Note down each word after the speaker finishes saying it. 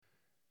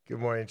Good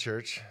morning,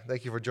 church.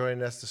 Thank you for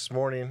joining us this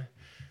morning.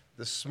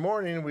 This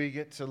morning, we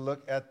get to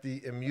look at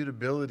the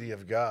immutability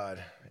of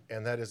God,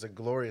 and that is a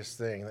glorious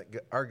thing,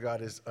 that our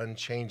God is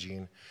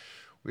unchanging.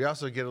 We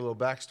also get a little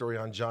backstory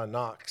on John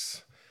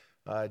Knox.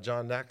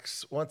 John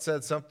Knox once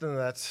said something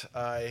that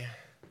I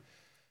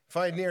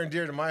find near and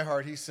dear to my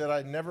heart. He said,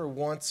 "I never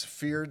once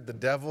feared the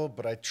devil,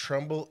 but I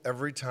tremble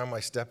every time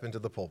I step into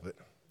the pulpit."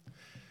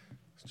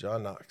 It's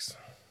John Knox.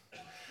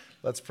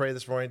 Let's pray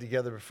this morning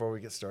together before we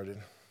get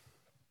started.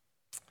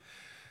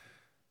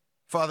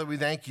 Father, we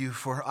thank you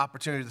for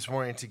opportunity this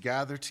morning to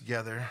gather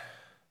together,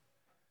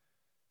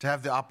 to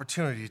have the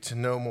opportunity to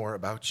know more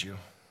about you.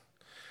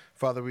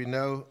 Father, we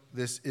know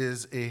this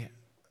is a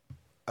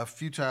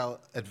futile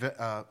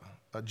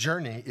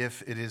journey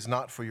if it is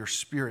not for your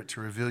Spirit to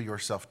reveal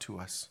yourself to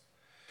us.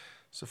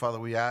 So, Father,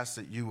 we ask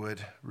that you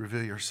would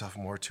reveal yourself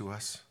more to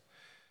us.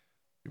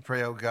 We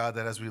pray, oh God,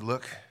 that as we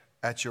look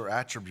at your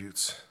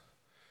attributes,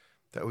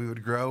 that we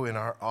would grow in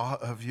our awe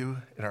of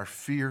you, in our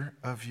fear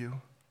of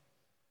you,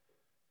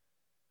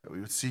 that we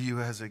would see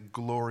you as a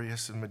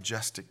glorious and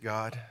majestic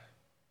God.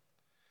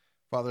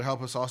 Father,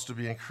 help us also to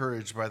be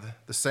encouraged by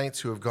the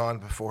saints who have gone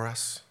before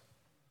us,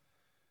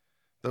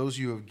 those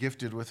you have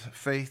gifted with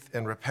faith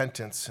and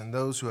repentance, and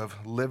those who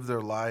have lived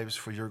their lives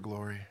for your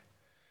glory.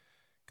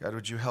 God,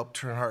 would you help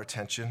turn our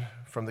attention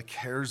from the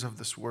cares of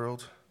this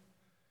world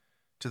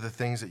to the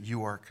things that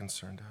you are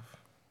concerned of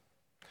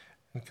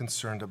and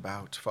concerned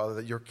about. Father,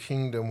 that your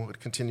kingdom would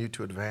continue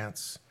to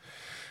advance.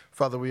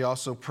 Father, we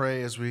also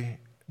pray as we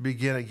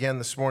begin again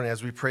this morning,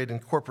 as we prayed in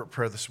corporate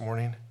prayer this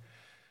morning,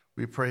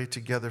 we pray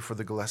together for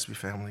the Gillespie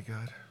family,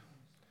 God.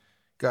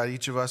 God,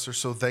 each of us are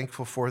so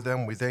thankful for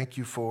them. We thank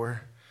you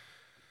for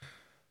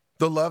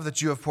the love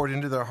that you have poured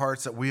into their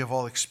hearts that we have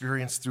all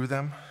experienced through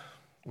them.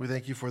 We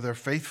thank you for their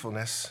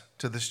faithfulness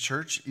to this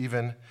church,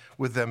 even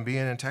with them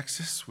being in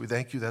Texas. We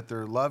thank you that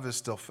their love is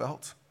still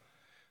felt,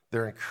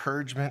 their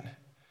encouragement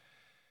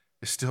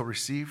is still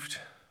received.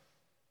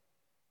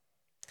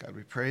 God,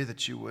 we pray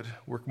that you would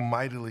work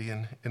mightily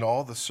in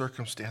all the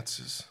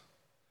circumstances,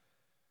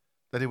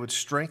 that it would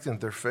strengthen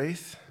their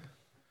faith,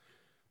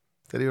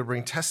 that it would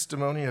bring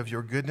testimony of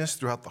your goodness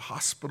throughout the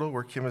hospital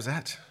where Kim is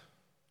at,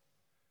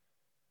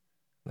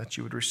 that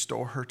you would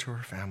restore her to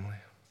her family.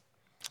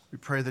 We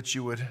pray that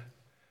you would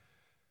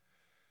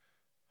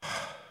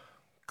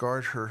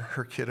guard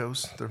her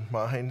kiddos, their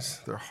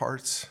minds, their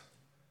hearts,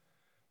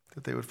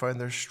 that they would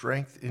find their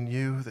strength in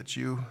you, that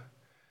you,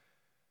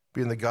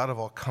 being the God of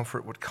all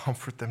comfort, would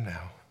comfort them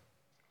now.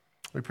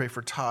 We pray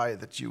for Ty,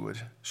 that you would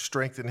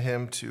strengthen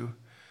him to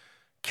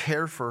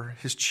care for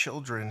his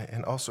children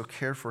and also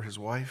care for his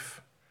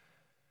wife.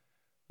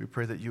 We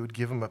pray that you would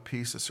give him a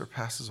peace that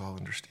surpasses all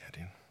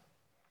understanding.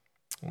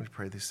 And we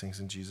pray these things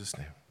in Jesus'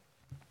 name.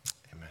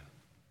 Amen.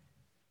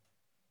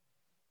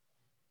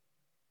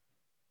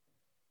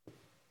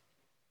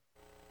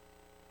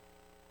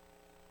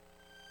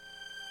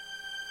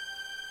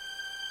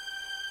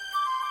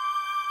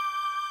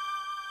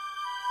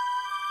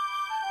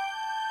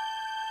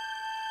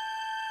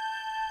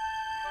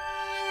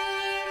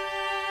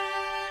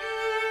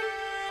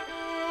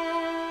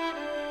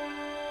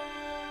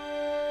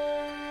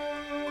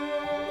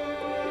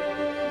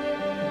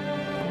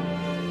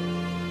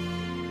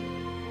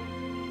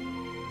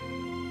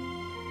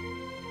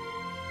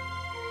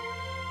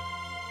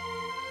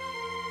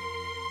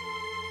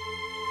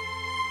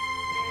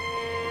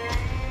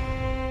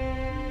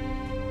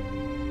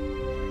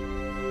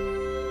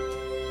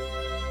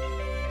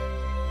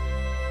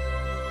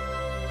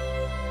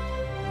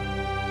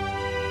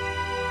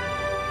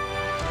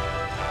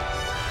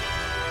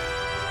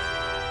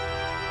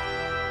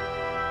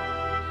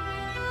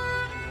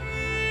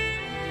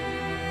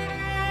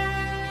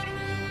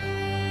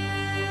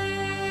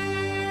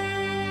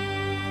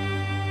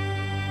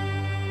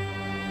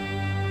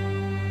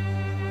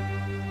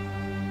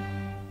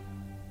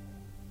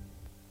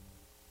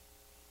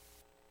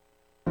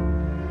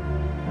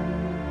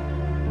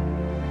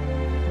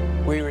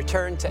 We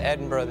return to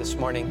Edinburgh this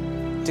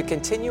morning to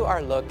continue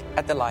our look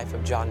at the life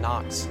of John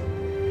Knox.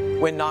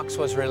 When Knox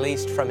was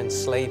released from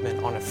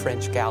enslavement on a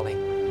French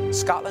galley,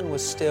 Scotland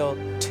was still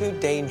too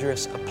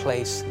dangerous a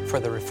place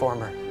for the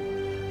reformer.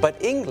 But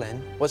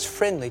England was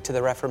friendly to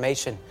the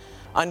Reformation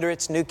under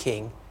its new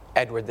king,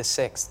 Edward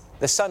VI,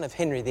 the son of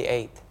Henry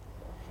VIII.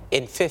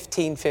 In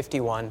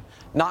 1551,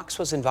 Knox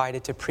was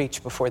invited to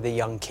preach before the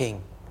young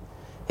king.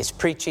 His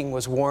preaching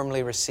was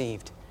warmly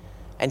received,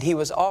 and he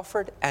was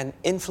offered an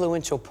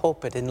influential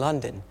pulpit in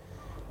London,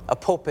 a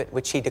pulpit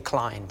which he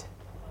declined.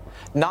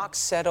 Knox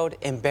settled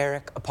in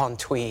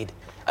Berwick-upon-Tweed,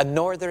 a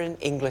northern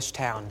English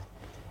town,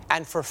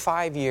 and for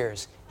 5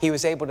 years he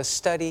was able to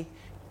study,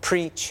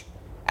 preach,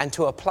 and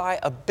to apply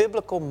a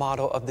biblical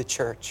model of the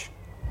church.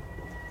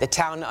 The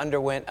town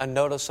underwent a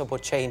noticeable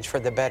change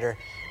for the better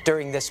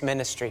during this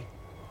ministry.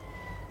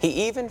 He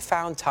even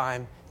found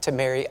time to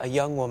marry a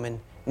young woman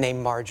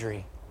named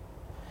Marjorie.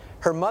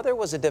 Her mother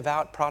was a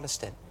devout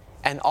Protestant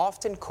and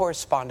often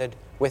corresponded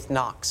with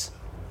Knox.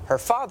 Her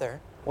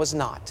father was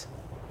not.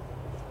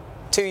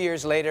 2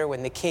 years later,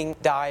 when the king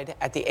died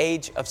at the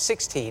age of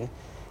 16,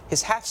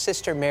 his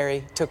half-sister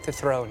Mary took the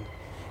throne.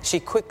 She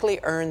quickly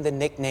earned the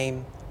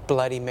nickname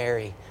Bloody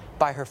Mary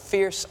by her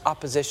fierce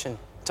opposition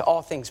to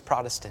all things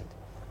Protestant.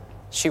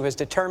 She was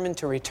determined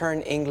to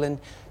return England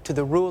to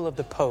the rule of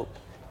the Pope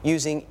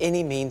using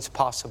any means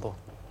possible.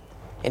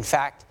 In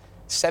fact,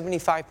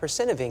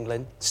 75% of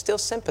England still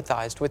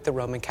sympathized with the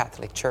Roman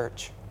Catholic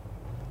Church.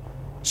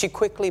 She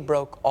quickly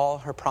broke all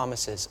her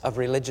promises of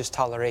religious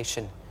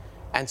toleration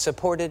and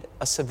supported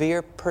a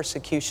severe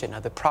persecution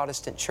of the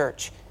Protestant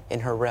Church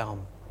in her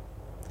realm.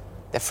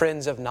 The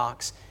friends of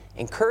Knox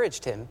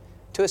encouraged him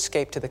to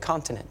escape to the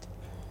continent.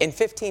 In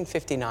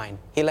 1559,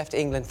 he left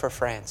England for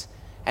France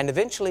and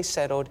eventually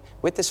settled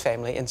with his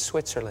family in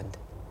Switzerland.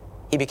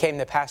 He became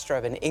the pastor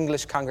of an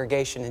English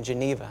congregation in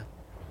Geneva.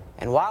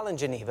 And while in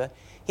Geneva,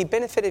 he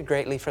benefited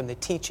greatly from the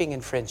teaching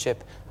and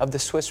friendship of the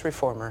Swiss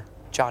reformer,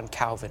 John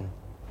Calvin.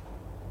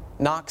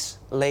 Knox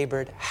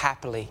labored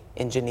happily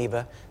in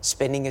Geneva,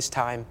 spending his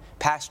time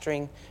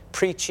pastoring,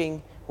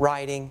 preaching,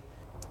 writing,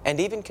 and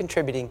even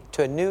contributing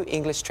to a new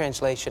English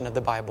translation of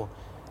the Bible,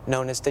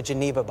 known as the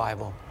Geneva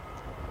Bible.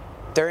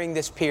 During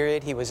this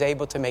period, he was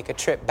able to make a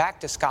trip back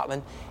to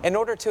Scotland in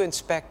order to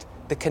inspect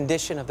the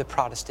condition of the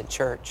Protestant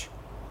Church.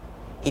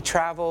 He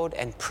traveled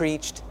and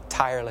preached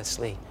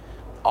tirelessly,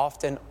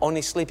 often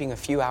only sleeping a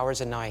few hours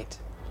a night.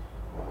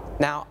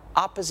 Now,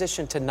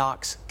 opposition to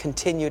Knox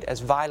continued as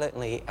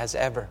violently as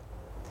ever.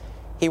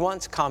 He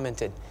once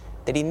commented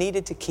that he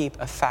needed to keep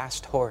a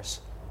fast horse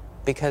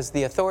because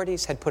the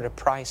authorities had put a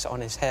price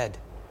on his head,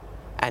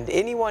 and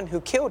anyone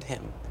who killed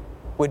him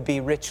would be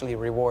richly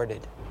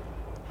rewarded.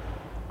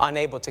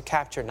 Unable to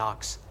capture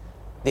Knox,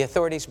 the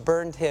authorities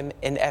burned him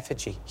in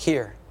effigy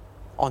here,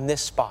 on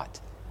this spot,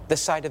 the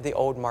site of the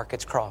old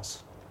Market's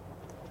Cross.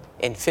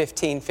 In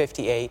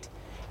 1558,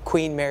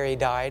 Queen Mary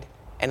died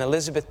and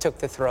Elizabeth took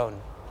the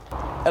throne.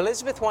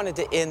 Elizabeth wanted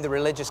to end the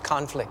religious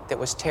conflict that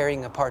was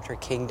tearing apart her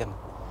kingdom.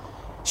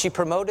 She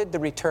promoted the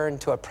return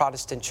to a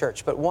Protestant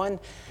church, but one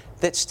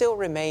that still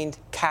remained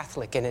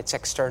Catholic in its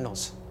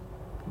externals.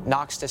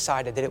 Knox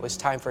decided that it was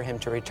time for him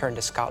to return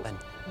to Scotland,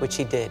 which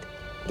he did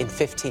in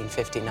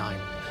 1559.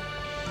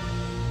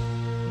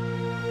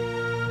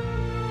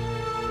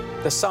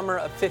 The summer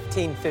of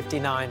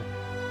 1559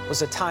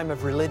 was a time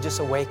of religious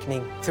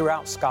awakening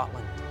throughout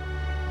Scotland.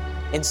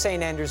 In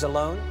St. Andrews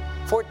alone,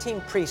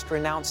 14 priests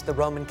renounced the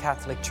Roman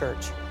Catholic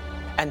Church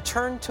and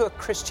turned to a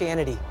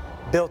Christianity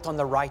built on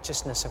the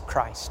righteousness of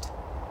Christ.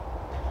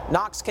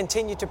 Knox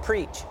continued to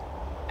preach,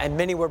 and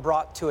many were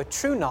brought to a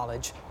true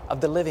knowledge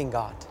of the living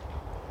God.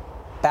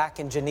 Back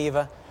in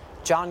Geneva,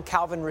 John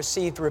Calvin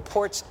received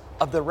reports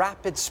of the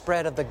rapid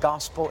spread of the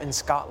gospel in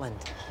Scotland,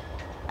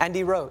 and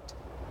he wrote,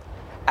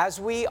 "As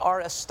we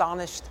are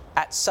astonished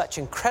at such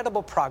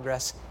incredible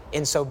progress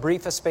in so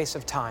brief a space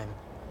of time,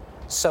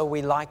 so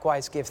we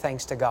likewise give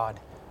thanks to God,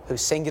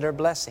 whose singular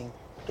blessing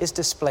is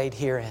displayed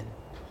herein."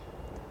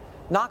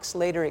 Knox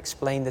later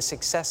explained the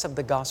success of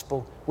the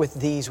gospel with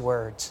these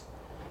words,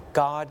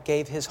 "God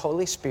gave His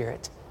Holy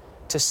Spirit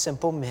to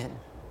simple men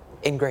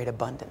in great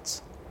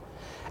abundance."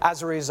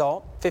 As a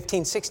result,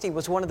 1560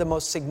 was one of the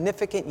most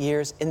significant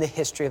years in the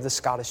history of the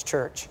Scottish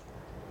Church.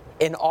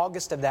 In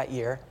August of that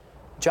year,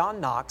 John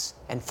Knox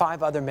and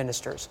 5 other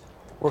ministers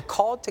were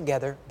called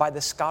together by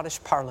the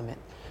Scottish Parliament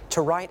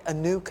to write a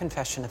new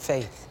confession of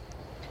faith.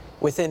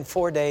 Within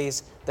 4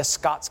 days, the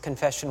Scots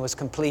Confession was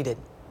completed.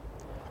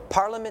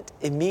 Parliament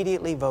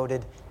immediately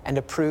voted and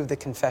approved the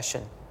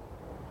confession.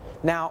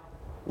 Now,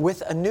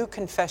 with a new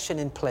confession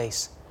in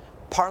place,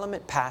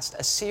 Parliament passed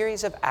a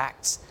series of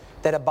acts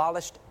that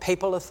abolished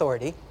papal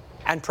authority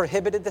and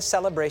prohibited the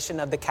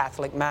celebration of the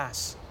Catholic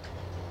Mass.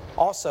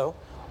 Also,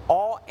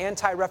 all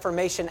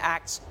anti-Reformation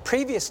acts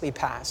previously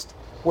passed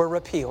were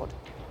repealed.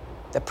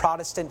 The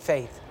Protestant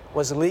faith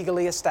was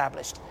legally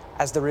established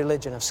as the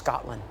religion of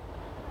Scotland.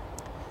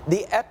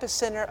 The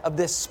epicenter of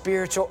this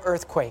spiritual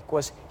earthquake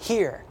was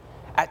here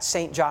at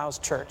St. Giles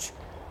Church,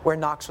 where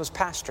Knox was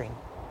pastoring.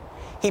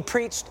 He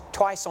preached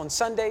twice on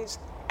Sundays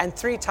and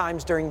 3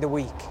 times during the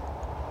week,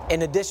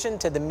 in addition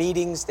to the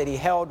meetings that he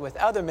held with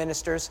other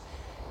ministers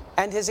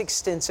and his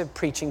extensive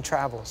preaching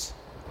travels.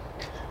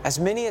 As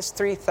many as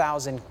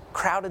 3,000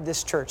 crowded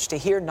this church to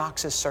hear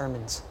Knox's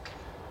sermons.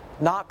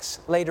 Knox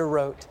later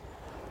wrote,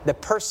 "The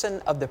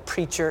person of the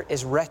preacher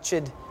is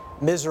wretched,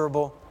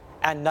 miserable,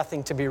 and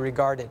nothing to be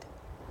regarded.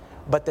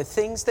 But the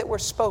things that were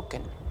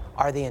spoken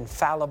are the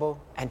infallible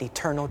and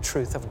eternal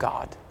truth of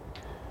God."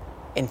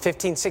 In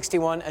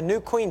 1561, a new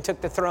queen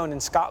took the throne in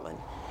Scotland,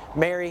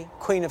 Mary,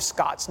 Queen of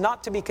Scots,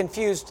 not to be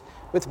confused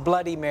with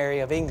Bloody Mary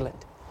of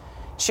England.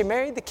 She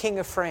married the King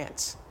of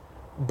France.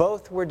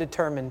 Both were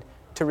determined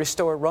to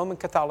restore Roman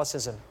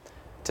Catholicism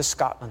to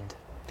Scotland.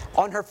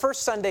 On her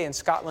first Sunday in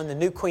Scotland, the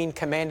new queen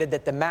commanded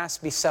that the Mass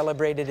be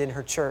celebrated in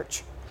her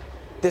church.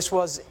 This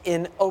was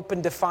in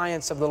open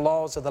defiance of the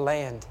laws of the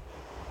land.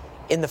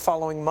 In the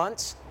following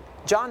months,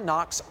 John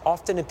Knox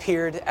often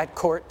appeared at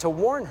court to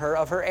warn her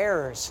of her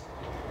errors.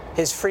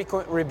 His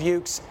frequent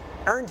rebukes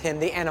earned him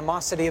the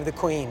animosity of the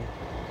Queen.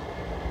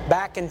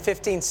 Back in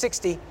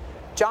 1560,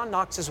 John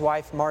Knox's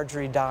wife,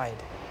 Marjorie, died.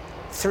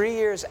 3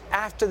 years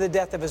after the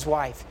death of his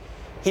wife,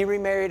 he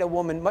remarried a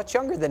woman much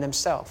younger than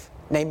himself,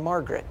 named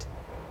Margaret.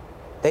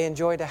 They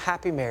enjoyed a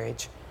happy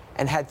marriage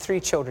and had 3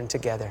 children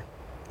together.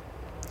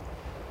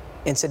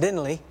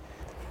 Incidentally,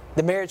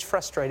 the marriage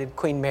frustrated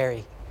Queen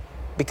Mary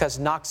because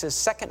Knox's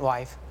second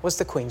wife was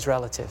the Queen's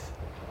relative.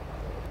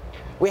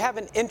 We have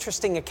an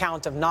interesting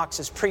account of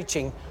Knox's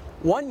preaching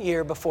 1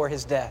 year before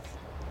his death.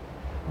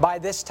 By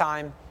this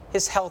time,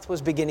 his health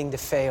was beginning to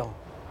fail.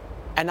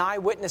 An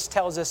eyewitness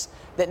tells us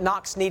that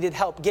Knox needed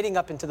help getting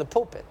up into the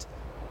pulpit.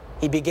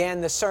 He began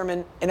the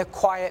sermon in a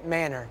quiet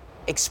manner,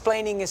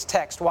 explaining his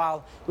text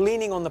while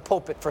leaning on the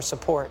pulpit for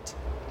support.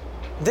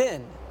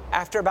 Then,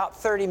 after about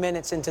 30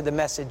 minutes into the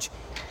message,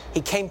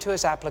 he came to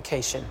his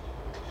application.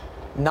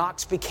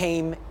 Knox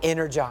became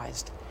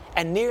energized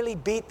and nearly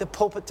beat the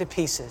pulpit to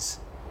pieces.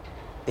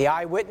 The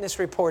eyewitness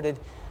reported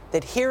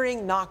that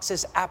hearing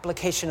Knox's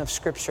application of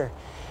Scripture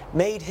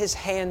made his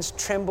hands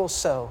tremble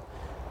so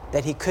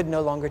that he could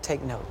no longer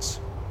take notes.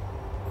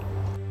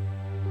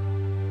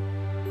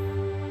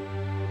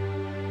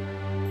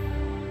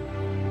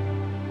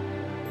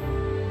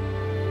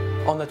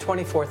 On the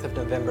 24th of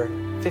November,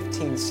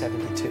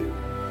 1572,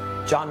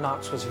 John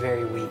Knox was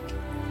very weak.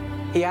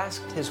 He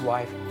asked his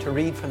wife to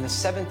read from the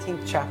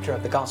 17th chapter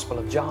of the Gospel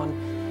of John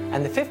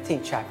and the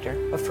 15th chapter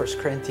of 1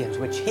 Corinthians,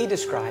 which he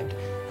described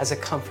as a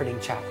comforting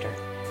chapter.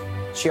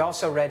 She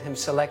also read him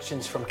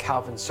selections from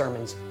Calvin's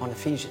sermons on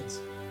Ephesians.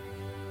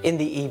 In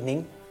the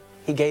evening,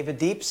 he gave a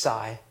deep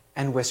sigh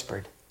and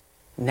whispered,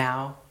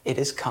 "Now it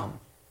is come."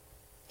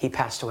 He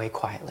passed away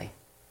quietly.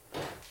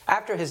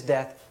 After his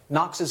death,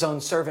 Knox's own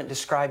servant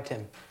described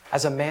him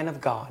as a man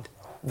of God,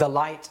 the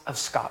light of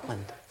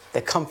Scotland,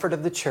 the comfort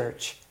of the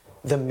church,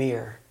 the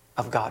mirror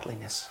of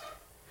godliness.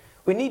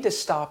 We need to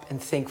stop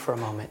and think for a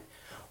moment.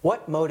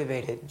 What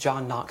motivated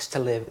John Knox to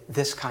live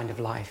this kind of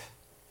life?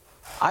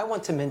 I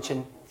want to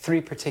mention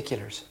 3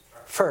 particulars.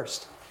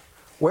 First,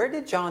 where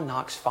did John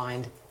Knox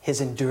find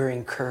his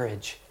enduring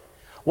courage?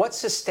 What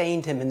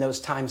sustained him in those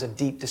times of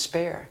deep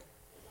despair?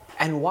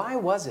 And why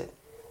was it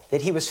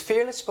that he was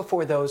fearless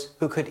before those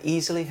who could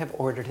easily have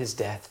ordered his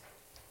death?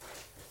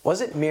 Was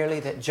it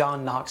merely that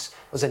John Knox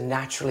was a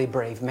naturally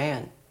brave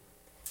man?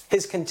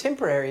 His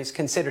contemporaries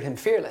considered him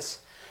fearless,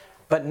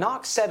 but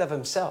Knox said of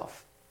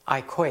himself,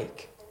 "I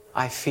quake,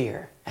 I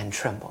fear and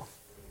tremble."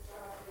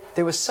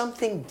 There was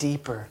something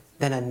deeper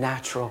than a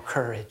natural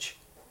courage.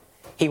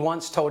 He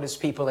once told his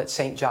people at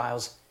St.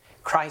 Giles,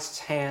 "Christ's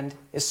hand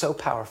is so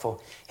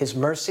powerful, his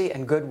mercy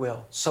and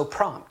goodwill so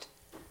prompt,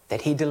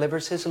 that he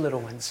delivers his little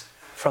ones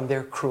from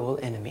their cruel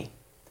enemy."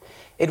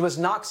 It was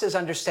Knox's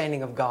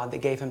understanding of God that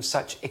gave him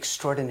such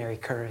extraordinary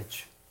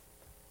courage.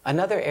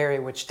 Another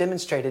area which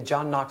demonstrated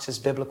John Knox's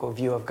biblical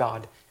view of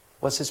God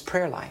was his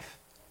prayer life.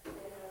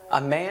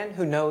 A man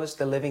who knows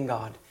the living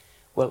God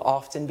will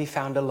often be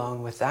found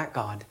alone with that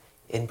God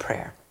in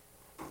prayer.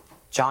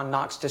 John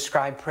Knox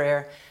described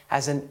prayer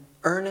as an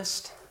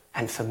earnest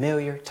and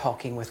familiar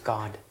talking with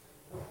God.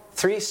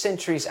 3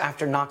 centuries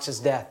after Knox's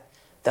death,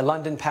 the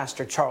London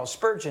pastor Charles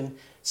Spurgeon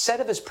said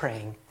of his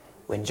praying,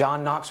 when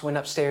John Knox went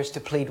upstairs to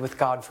plead with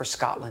God for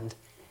Scotland,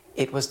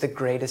 it was the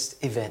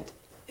greatest event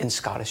in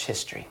Scottish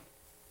history.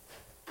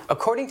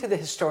 According to the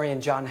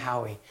historian John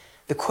Howie,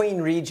 the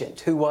Queen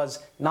Regent, who was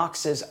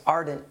Knox's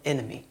ardent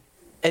enemy,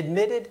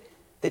 admitted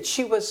that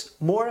she was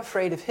more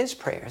afraid of his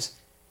prayers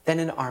than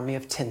an army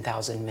of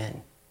 10,000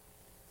 men.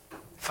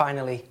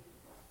 Finally,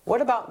 what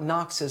about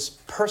Knox's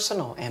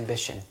personal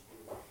ambition?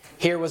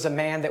 Here was a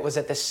man that was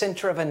at the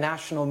center of a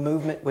national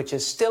movement which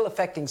is still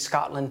affecting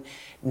Scotland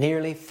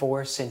nearly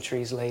 4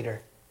 centuries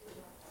later.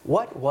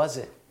 What was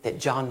it that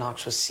John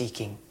Knox was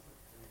seeking?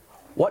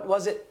 What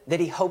was it that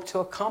he hoped to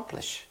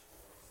accomplish?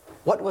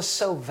 What was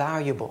so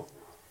valuable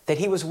that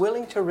he was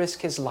willing to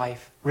risk his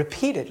life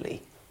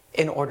repeatedly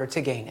in order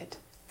to gain it?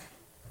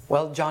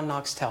 Well, John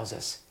Knox tells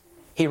us.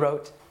 He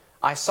wrote,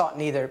 "I sought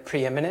neither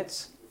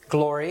preeminence,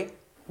 glory,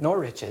 nor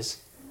riches.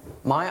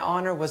 My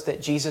honor was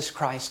that Jesus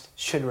Christ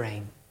should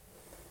reign."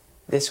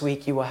 This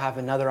week you will have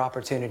another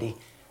opportunity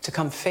to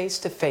come face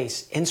to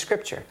face in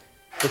Scripture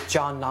with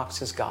John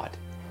Knox's God.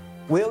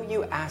 Will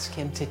you ask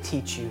him to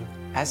teach you,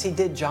 as he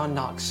did John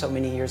Knox so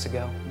many years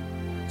ago,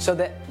 so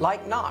that,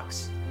 like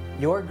Knox,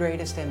 your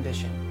greatest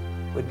ambition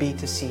would be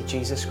to see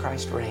Jesus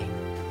Christ reign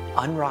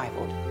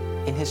unrivaled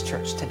in his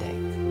church today?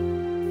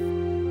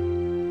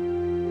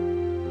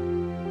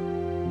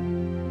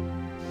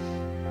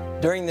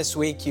 During this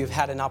week, you've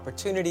had an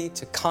opportunity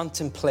to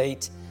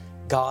contemplate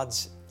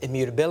God's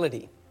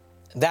immutability.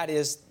 That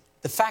is,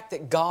 the fact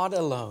that God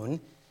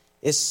alone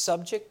is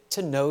subject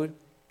to no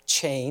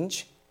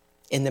change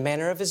in the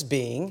manner of his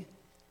being,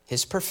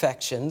 his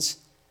perfections,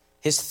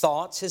 his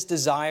thoughts, his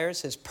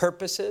desires, his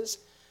purposes,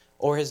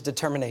 or his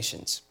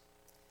determinations.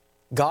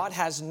 God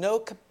has no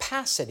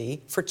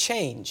capacity for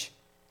change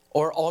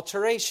or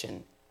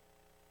alteration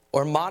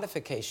or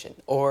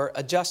modification or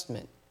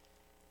adjustment.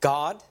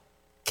 God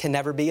can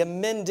never be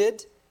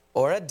amended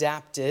or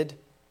adapted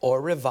or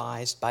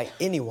revised by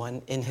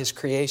anyone in his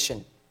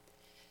creation.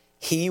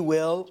 He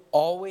will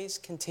always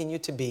continue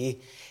to be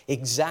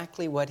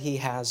exactly what He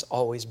has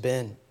always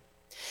been.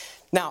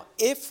 Now,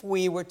 if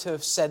we were to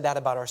have said that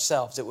about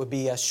ourselves, it would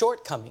be a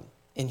shortcoming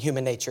in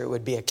human nature. It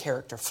would be a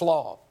character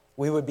flaw.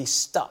 We would be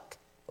stuck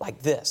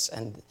like this,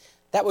 and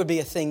that would be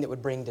a thing that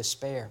would bring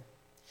despair.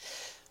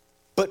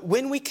 But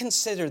when we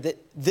consider that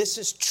this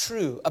is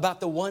true about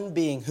the one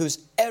being whose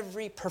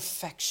every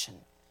perfection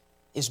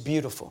is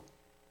beautiful,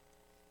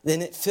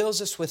 then it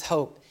fills us with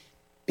hope,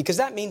 because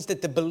that means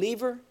that the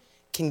believer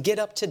can get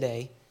up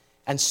today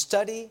and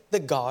study the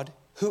God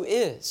who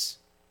is.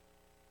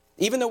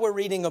 Even though we're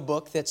reading a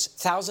book that's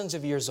thousands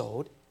of years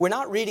old, we're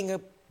not reading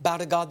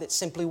about a God that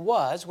simply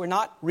was. We're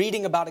not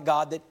reading about a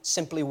God that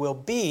simply will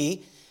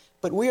be,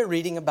 but we are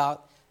reading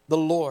about the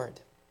Lord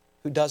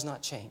who does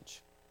not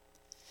change.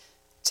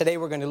 Today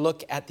we're going to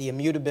look at the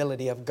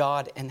immutability of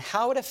God and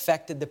how it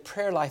affected the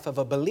prayer life of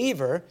a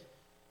believer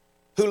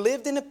who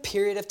lived in a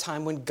period of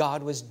time when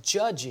God was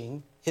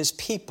judging His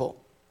people.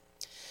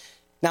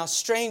 Now,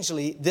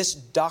 strangely, this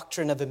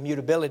doctrine of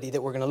immutability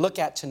that we're going to look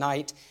at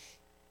tonight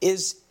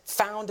is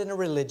found in a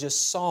religious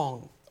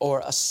song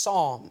or a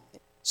psalm,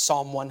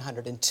 Psalm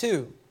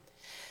 102.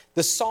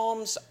 The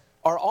Psalms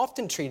are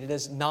often treated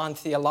as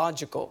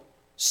non-theological.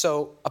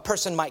 So a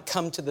person might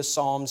come to the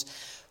Psalms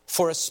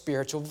for a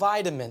spiritual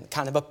vitamin,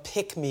 kind of a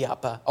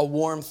pick-me-up, a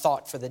warm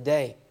thought for the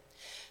day.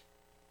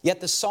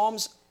 Yet the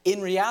Psalms,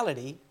 in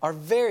reality, are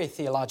very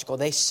theological.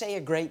 They say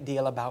a great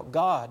deal about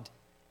God.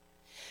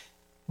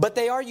 But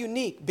they are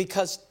unique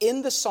because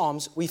in the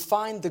Psalms, we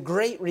find the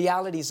great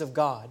realities of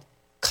God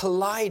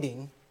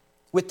colliding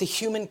with the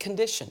human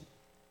condition.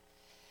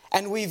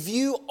 And we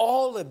view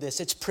all of this,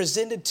 it's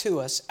presented to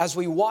us as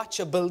we watch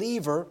a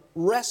believer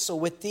wrestle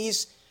with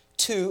these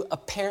two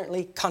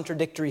apparently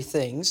contradictory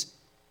things.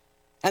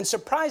 And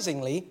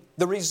surprisingly,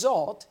 the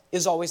result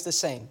is always the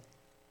same.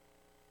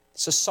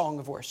 It's a song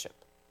of worship.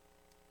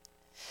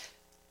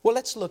 Well,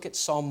 let's look at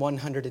Psalm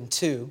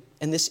 102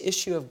 and this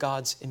issue of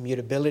God's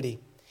immutability.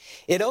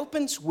 It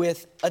opens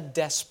with a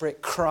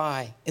desperate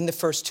cry in the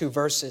first two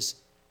verses.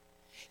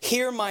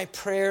 Hear my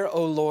prayer,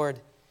 O Lord,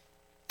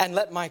 and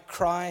let my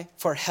cry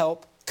for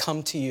help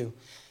come to you.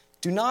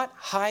 Do not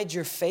hide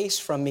your face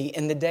from me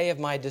in the day of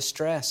my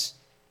distress.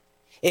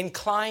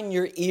 Incline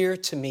your ear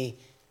to me.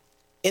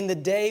 In the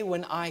day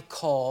when I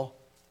call,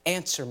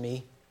 answer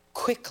me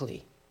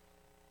quickly.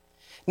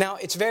 Now,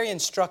 it's very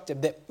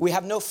instructive that we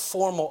have no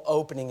formal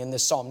opening in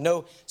this psalm,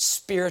 no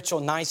spiritual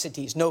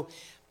niceties,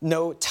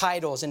 no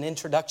titles and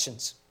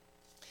introductions.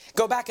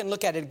 Go back and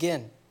look at it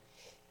again.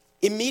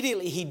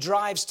 Immediately he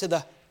drives to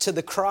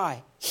the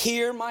cry,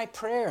 hear my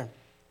prayer.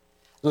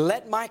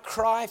 Let my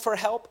cry for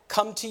help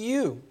come to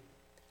you.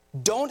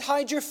 Don't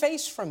hide your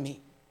face from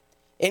me.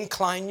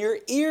 Incline your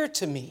ear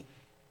to me.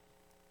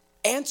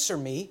 Answer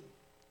me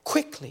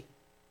quickly.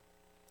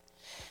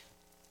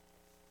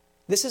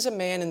 This is a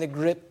man in the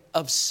grip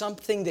of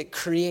something that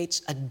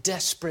creates a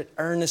desperate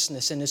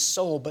earnestness in his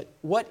soul. But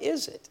what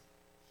is it?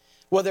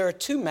 Well, there are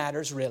two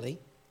matters really.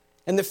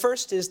 And the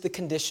first is the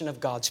condition of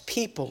God's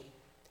people.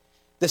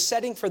 The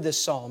setting for this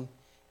psalm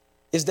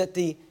is that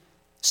the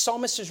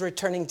psalmist is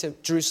returning to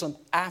Jerusalem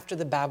after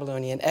the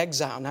Babylonian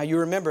exile. Now you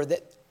remember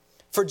that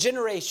for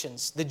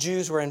generations, the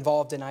Jews were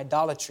involved in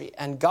idolatry,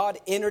 and God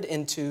entered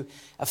into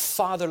a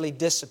fatherly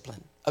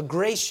discipline, a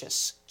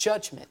gracious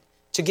judgment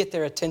to get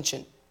their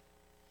attention.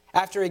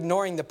 After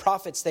ignoring the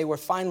prophets, they were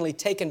finally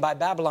taken by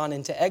Babylon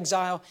into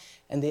exile,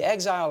 and the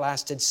exile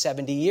lasted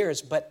 70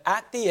 years. But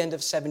at the end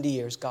of 70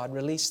 years, God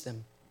released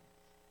them.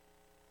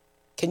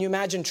 Can you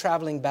imagine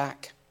traveling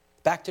back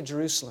to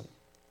Jerusalem?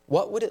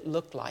 What would it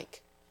look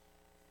like?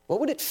 What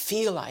would it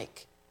feel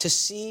like to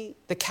see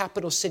the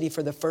capital city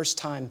for the first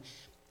time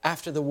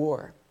after the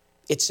war?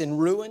 It's in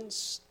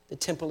ruins. The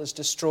temple is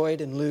destroyed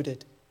and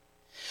looted.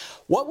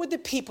 What would the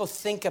people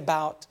think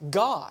about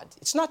God?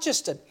 It's not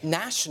just a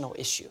national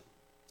issue.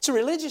 It's a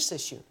religious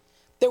issue.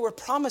 There were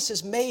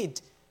promises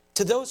made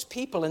to those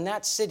people in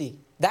that city,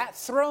 that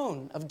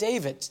throne of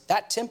David,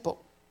 that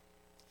temple.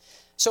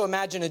 So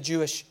imagine a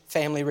Jewish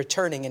family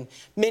returning, and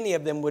many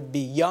of them would be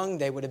young.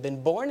 They would have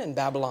been born in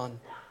Babylon.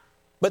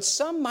 But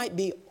some might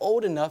be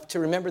old enough to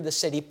remember the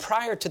city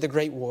prior to the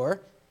Great War.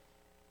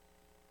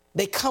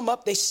 They come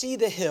up, they see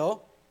the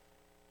hill,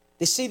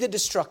 they see the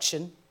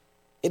destruction.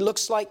 It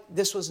looks like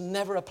this was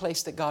never a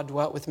place that God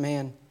dwelt with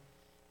man.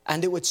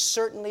 And it would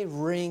certainly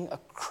ring a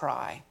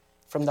cry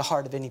from the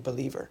heart of any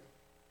believer.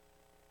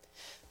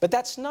 But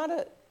that's not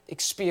an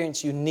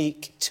experience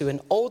unique to an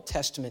Old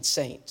Testament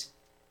saint.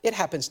 It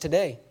happens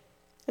today.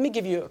 Let me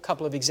give you a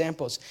couple of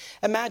examples.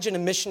 Imagine a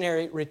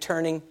missionary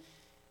returning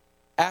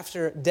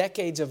after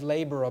decades of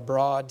labor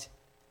abroad.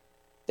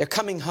 They're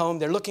coming home.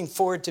 They're looking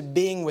forward to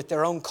being with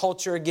their own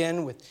culture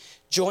again, with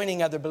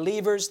joining other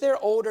believers.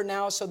 They're older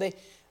now, so they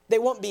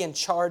won't be in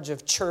charge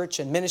of church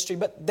and ministry,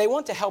 but they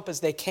want to help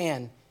as they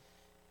can.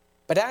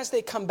 But as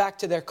they come back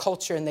to their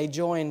culture and they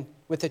join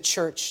with the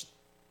church,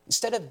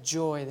 instead of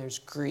joy, there's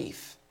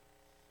grief.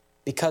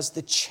 Because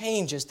the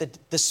changes,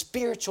 the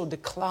spiritual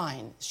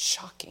decline is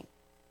shocking.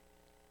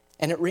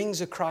 And it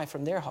rings a cry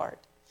from their heart.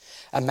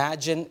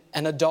 Imagine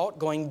an adult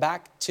going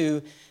back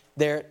to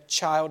their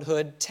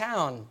childhood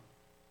town,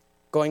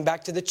 going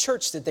back to the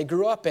church that they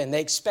grew up in.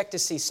 They expect to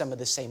see some of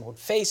the same old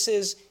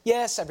faces.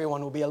 Yes,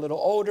 everyone will be a little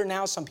older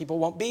now. Some people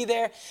won't be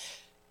there.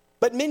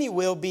 But many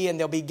will be, and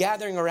they'll be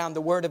gathering around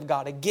the Word of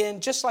God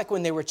again, just like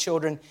when they were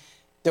children.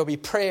 There'll be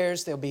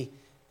prayers, there'll be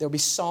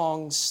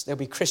songs, there'll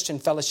be Christian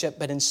fellowship,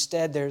 but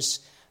instead there's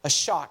a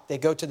shock. They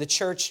go to the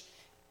church,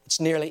 it's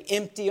nearly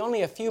empty.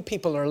 Only a few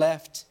people are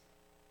left.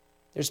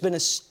 There's been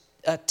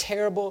a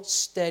terrible,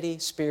 steady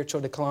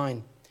spiritual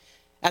decline.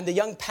 And the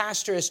young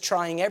pastor is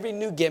trying every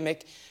new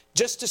gimmick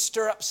just to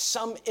stir up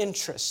some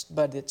interest,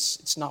 but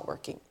it's not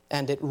working.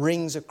 And it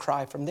rings a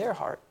cry from their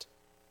heart.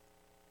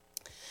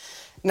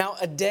 Now,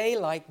 a day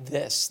like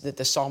this that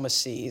the psalmist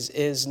sees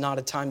is not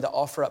a time to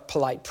offer up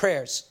polite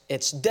prayers.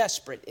 It's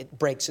desperate. It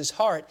breaks his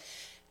heart.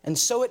 And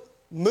so it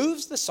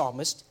moves the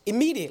psalmist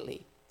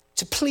immediately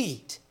to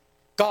plead,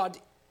 God,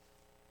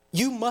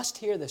 you must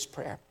hear this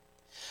prayer.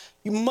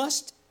 You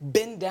must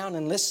bend down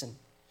and listen.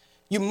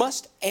 You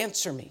must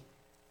answer me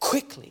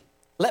quickly.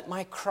 Let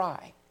my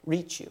cry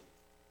reach you.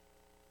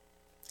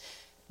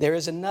 There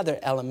is another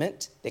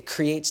element that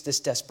creates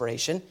this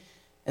desperation,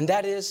 and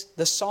that is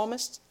the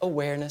psalmist's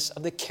awareness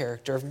of the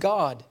character of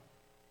God.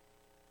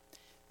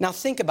 Now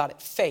think about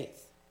it,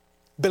 faith.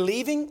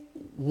 Believing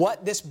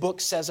what this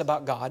book says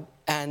about God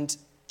and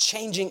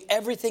changing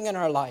everything in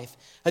our life,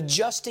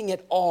 adjusting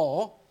it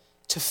all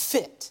to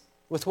fit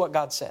with what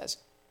God says.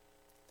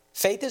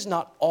 Faith is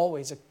not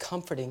always a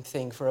comforting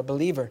thing for a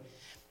believer.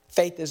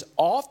 Faith is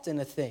often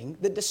a thing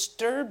that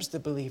disturbs the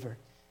believer,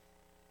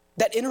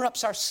 that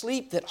interrupts our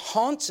sleep, that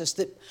haunts us,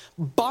 that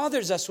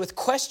bothers us with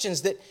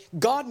questions that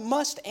God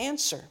must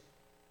answer.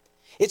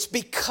 It's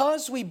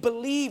because we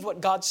believe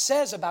what God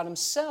says about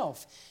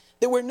Himself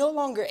that we're no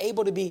longer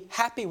able to be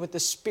happy with the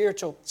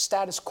spiritual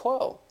status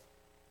quo.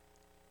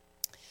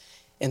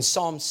 In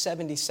Psalm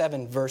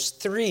 77, verse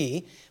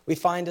 3, we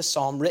find a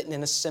psalm written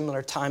in a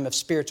similar time of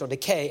spiritual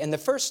decay. And the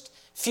first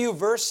few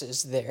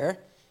verses there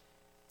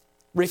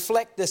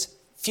reflect this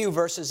few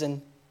verses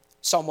in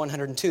Psalm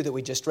 102 that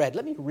we just read.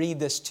 Let me read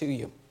this to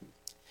you.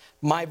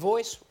 My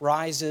voice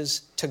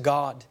rises to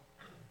God,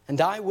 and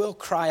I will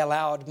cry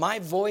aloud. My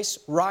voice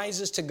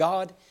rises to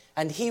God,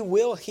 and He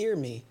will hear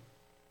me.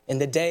 In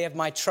the day of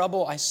my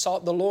trouble, I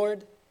sought the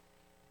Lord.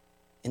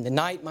 In the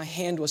night, my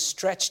hand was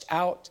stretched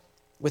out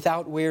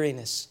without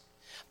weariness.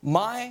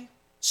 My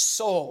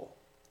soul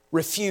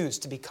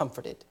refused to be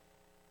comforted.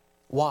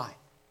 Why?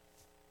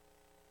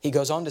 He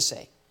goes on to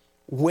say,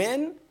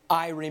 when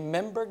I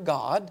remember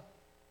God,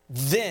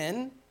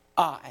 then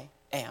I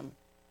am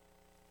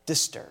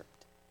disturbed.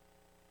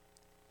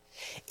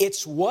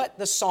 It's what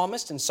the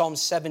psalmist in Psalm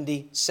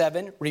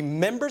 77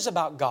 remembers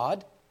about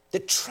God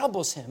that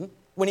troubles him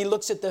when he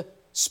looks at the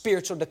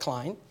spiritual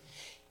decline.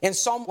 In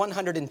Psalm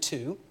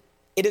 102,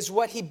 it is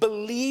what he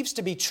believes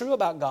to be true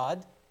about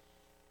God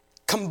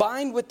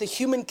combined with the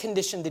human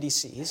condition that he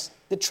sees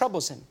that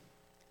troubles him.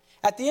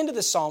 At the end of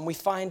the psalm, we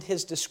find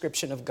his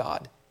description of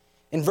God.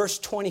 In verse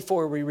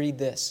 24, we read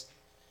this,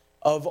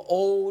 of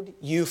old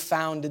you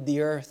founded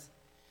the earth,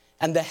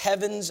 and the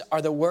heavens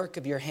are the work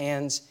of your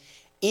hands.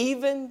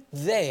 Even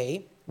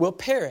they will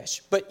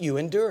perish, but you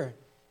endure.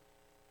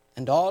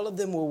 And all of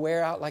them will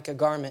wear out like a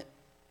garment.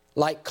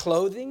 Like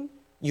clothing,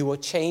 you will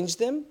change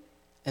them,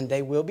 and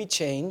they will be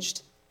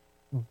changed.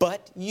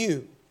 But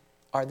you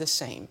are the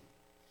same,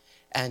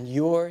 and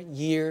your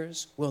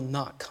years will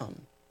not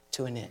come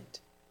to an end.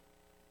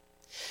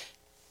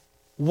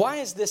 Why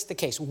is this the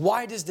case?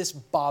 Why does this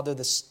bother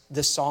the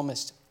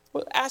psalmist?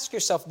 Well, ask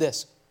yourself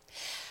this.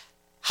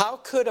 How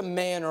could a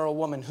man or a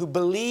woman who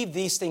believed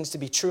these things to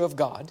be true of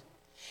God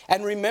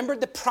and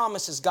remembered the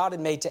promises God had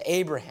made to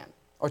Abraham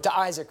or to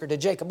Isaac or to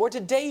Jacob or to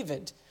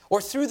David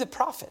or through the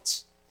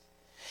prophets,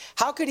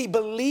 how could he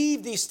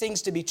believe these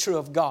things to be true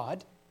of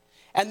God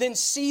and then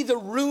see the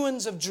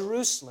ruins of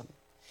Jerusalem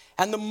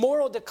and the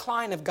moral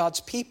decline of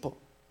God's people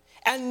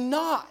and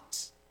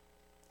not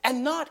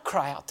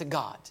cry out to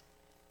God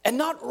and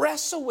not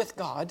wrestle with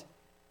God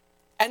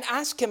and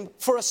ask Him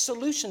for a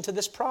solution to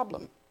this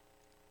problem?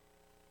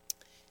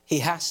 He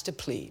has to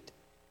plead.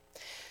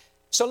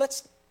 So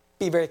let's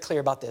be very clear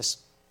about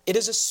this. It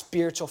is a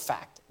spiritual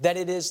fact that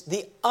it is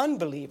the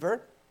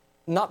unbeliever,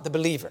 not the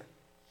believer,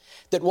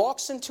 that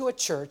walks into a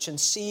church and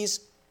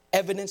sees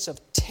evidence of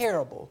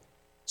terrible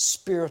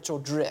spiritual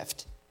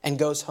drift and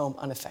goes home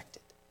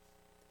unaffected.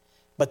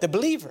 But the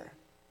believer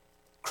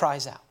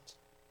cries out.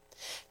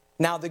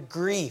 Now the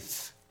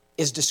grief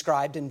is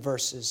described in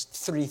verses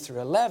 3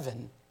 through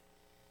 11.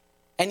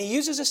 And he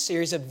uses a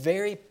series of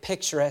very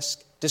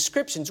picturesque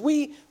descriptions.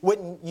 We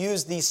wouldn't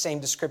use these same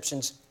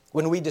descriptions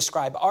when we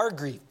describe our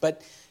grief,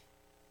 but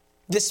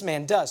this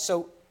man does.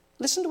 So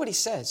listen to what he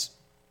says.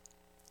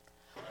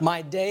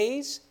 My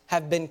days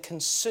have been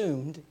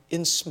consumed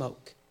in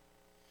smoke.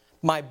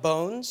 My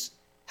bones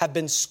have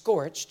been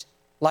scorched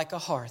like a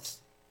hearth.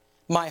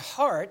 My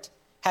heart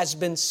has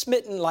been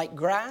smitten like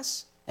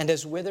grass and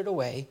has withered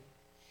away.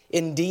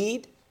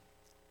 Indeed,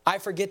 I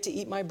forget to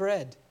eat my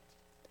bread,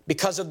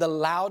 Because of the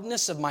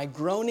loudness of my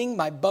groaning,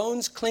 my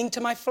bones cling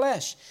to my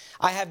flesh.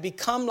 I have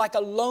become like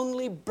a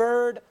lonely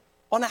bird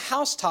on a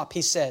housetop,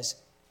 he says.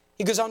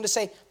 He goes on to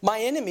say, my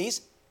enemies,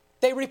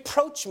 they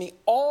reproach me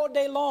all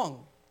day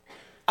long.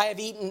 I have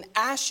eaten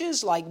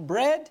ashes like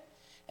bread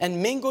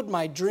and mingled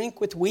my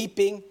drink with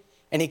weeping.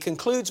 And he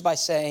concludes by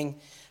saying,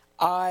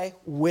 I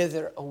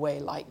wither away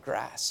like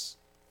grass.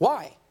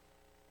 Why?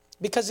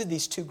 Because of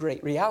these two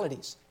great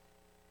realities.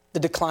 The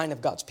decline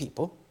of God's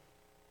people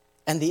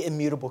and the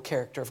immutable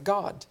character of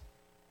God.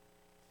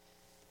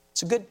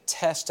 It's a good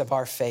test of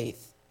our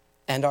faith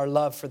and our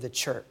love for the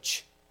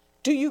church.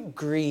 Do you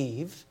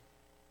grieve?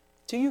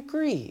 Do you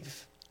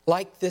grieve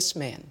like this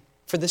man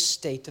for the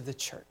state of the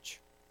church?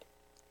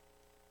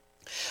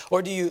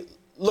 Or do you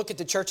look at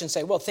the church and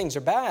say, well, things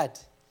are bad?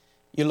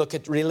 You look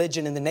at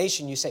religion in the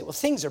nation, you say, well,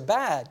 things are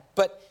bad,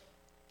 but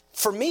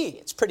for me,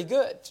 it's pretty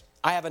good.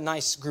 I have a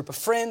nice group of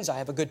friends. I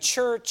have a good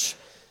church.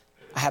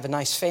 I have a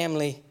nice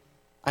family.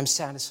 I'm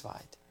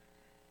satisfied.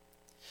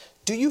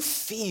 Do you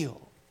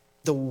feel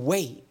the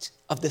weight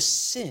of the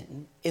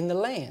sin in the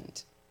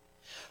land?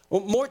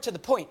 Well, more to the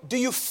point, do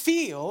you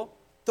feel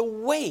the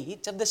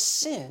weight of the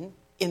sin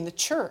in the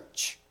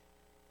church?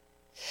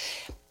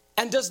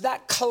 And does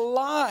that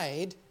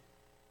collide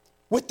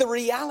with the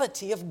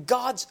reality of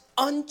God's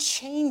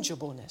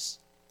unchangeableness,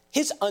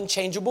 His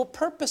unchangeable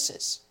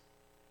purposes?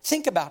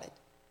 Think about it.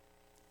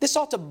 This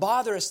ought to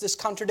bother us, this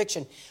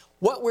contradiction.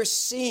 What we're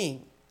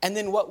seeing and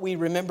then what we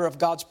remember of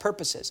God's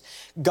purposes.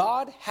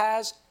 God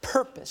has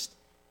purposed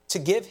to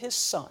give His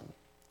Son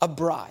a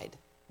bride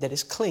that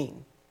is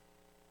clean.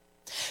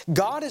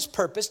 God has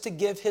purposed to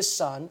give His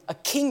Son a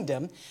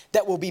kingdom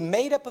that will be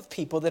made up of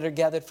people that are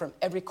gathered from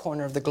every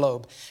corner of the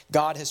globe.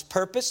 God has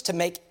purposed to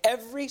make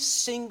every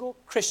single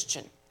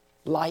Christian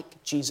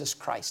like Jesus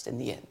Christ in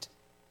the end.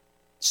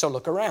 So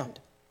look around.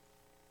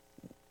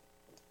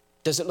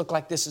 Does it look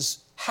like this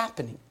is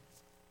happening?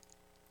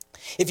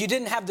 If you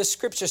didn't have the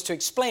scriptures to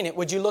explain it,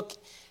 would you look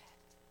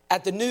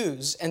at the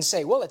news and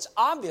say, well, it's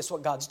obvious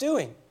what God's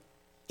doing.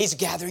 He's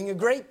gathering a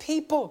great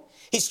people.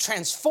 He's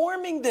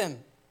transforming them.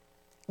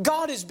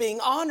 God is being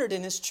honored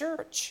in His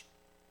church.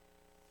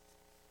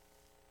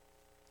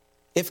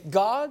 If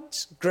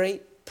God's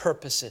great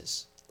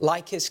purposes,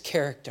 like His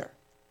character,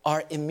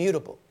 are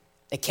immutable,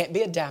 they can't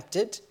be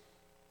adapted,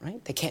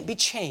 right? They can't be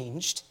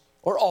changed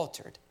or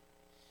altered,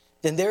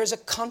 then there is a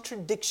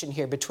contradiction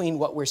here between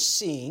what we're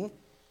seeing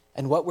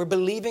and what we're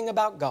believing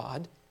about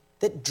God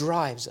that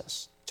drives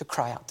us to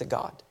cry out to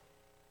God.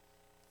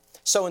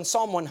 So in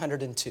Psalm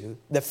 102,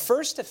 the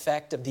first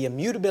effect of the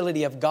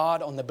immutability of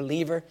God on the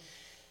believer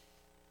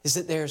is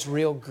that there's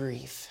real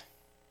grief.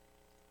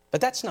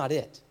 But that's not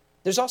it.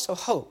 There's also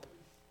hope.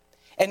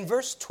 In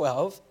verse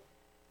 12,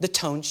 the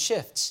tone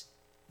shifts.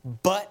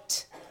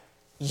 But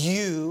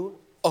you,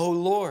 O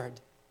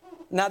Lord.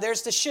 Now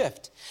there's the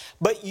shift.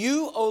 But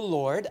you, O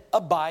Lord,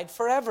 abide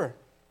forever,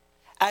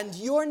 and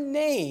your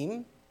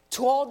name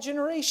to all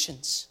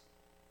generations.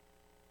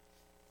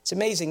 It's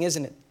amazing,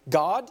 isn't it?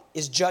 God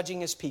is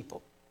judging His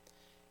people.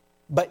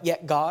 But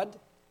yet God,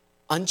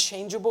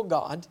 unchangeable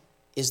God,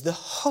 is the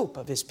hope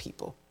of His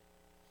people.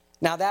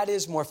 Now that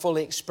is more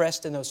fully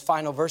expressed in those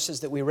final verses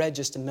that we read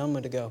just a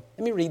moment ago.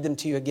 Let me read them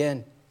to you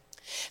again.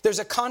 There's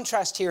a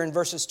contrast here in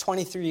verses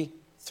 23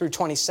 through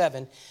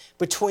 27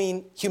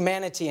 between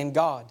humanity and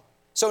God.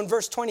 So in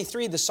verse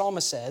 23, the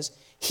psalmist says,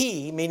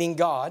 He, meaning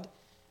God,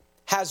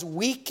 has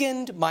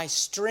weakened my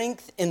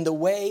strength in the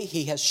way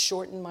He has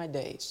shortened my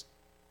days.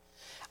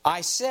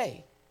 I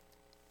say,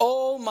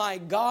 Oh my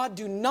God,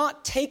 do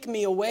not take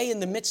me away in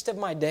the midst of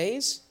my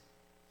days.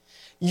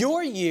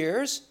 Your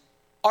years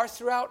are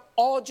throughout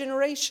all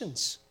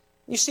generations.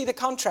 You see the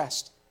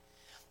contrast.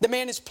 The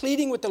man is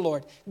pleading with the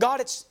Lord.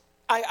 God,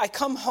 I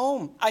come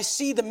home. I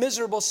see the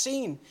miserable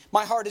scene.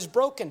 My heart is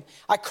broken.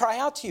 I cry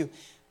out to you.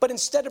 But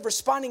instead of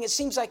responding, it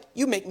seems like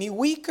you make me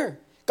weaker.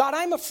 God,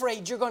 I'm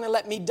afraid you're going to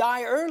let me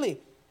die early.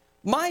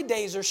 My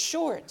days are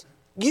short.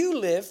 You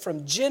live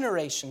from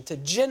generation to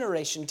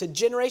generation to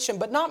generation,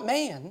 but not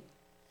man.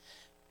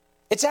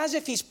 It's as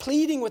if he's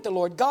pleading with the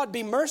Lord, God,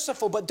 be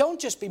merciful, but don't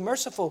just be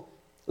merciful.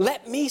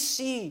 Let me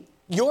see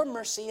your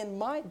mercy in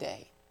my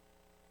day.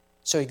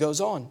 So he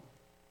goes on.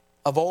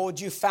 Of old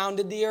you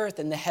founded the earth,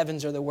 and the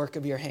heavens are the work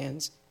of your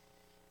hands.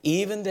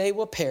 Even they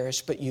will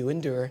perish, but you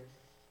endure.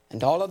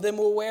 And all of them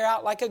will wear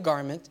out like a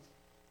garment.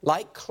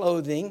 Like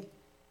clothing,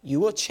 you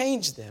will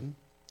change them,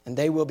 and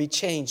they will be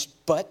changed.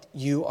 But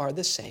you are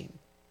the same,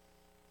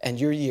 and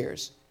your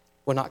years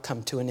will not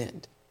come to an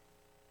end.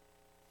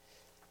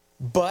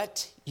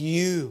 But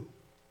you.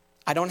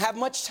 I don't have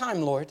much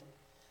time, Lord.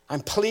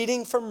 I'm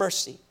pleading for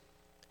mercy,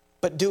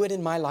 but do it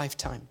in my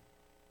lifetime.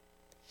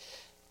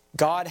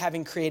 God,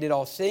 having created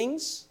all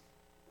things,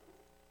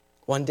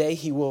 one day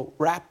He will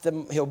wrap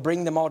them, He'll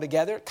bring them all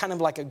together, kind of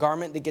like a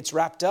garment that gets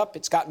wrapped up.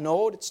 It's gotten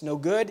old, it's no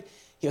good.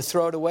 He'll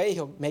throw it away,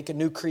 He'll make a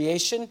new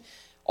creation.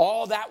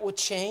 All that will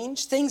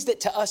change. Things that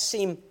to us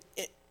seem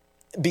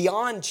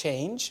beyond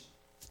change,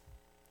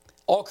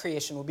 all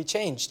creation will be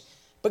changed.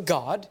 But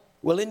God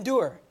will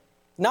endure.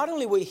 Not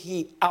only will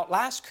He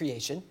outlast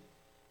creation,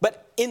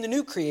 But in the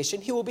new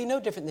creation, he will be no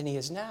different than he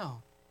is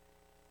now.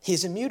 He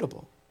is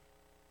immutable.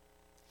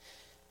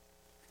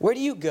 Where do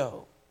you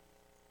go?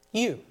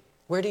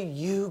 Where do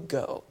you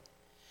go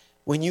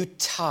when you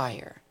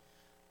tire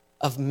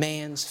of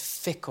man's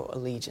fickle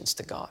allegiance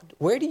to God?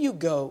 Where do you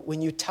go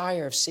when you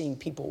tire of seeing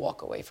people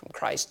walk away from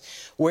Christ?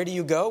 Where do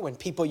you go when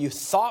people you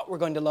thought were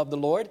going to love the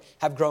Lord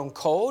have grown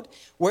cold?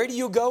 Where do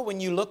you go when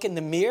you look in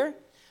the mirror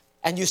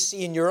and you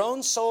see in your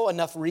own soul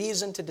enough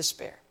reason to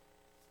despair?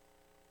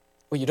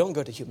 Well, you don't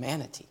go to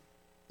humanity.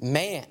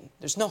 Man,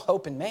 there's no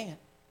hope in man.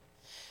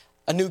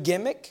 A new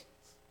gimmick,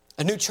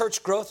 a new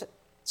church growth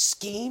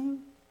scheme,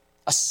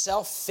 a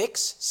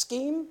self-fix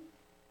scheme.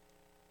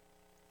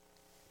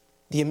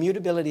 The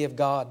immutability of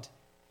God,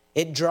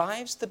 it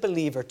drives the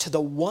believer to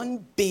the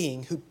one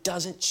being who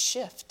doesn't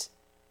shift,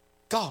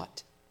 God,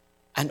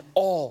 and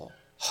all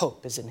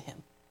hope is in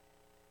him.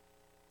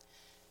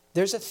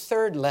 There's a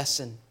third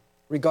lesson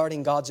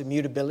regarding God's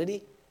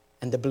immutability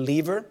and the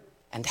believer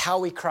and how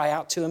we cry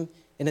out to him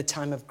in a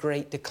time of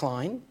great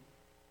decline.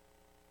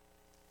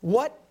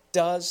 What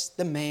does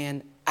the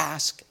man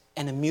ask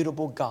an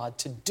immutable God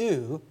to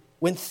do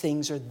when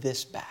things are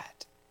this bad?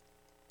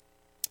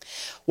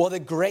 Well, the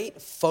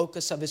great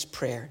focus of his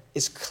prayer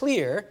is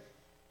clear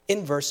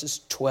in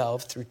verses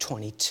 12 through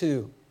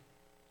 22.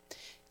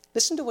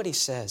 Listen to what he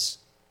says.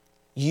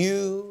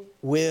 You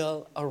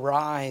will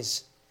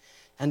arise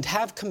and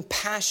have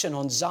compassion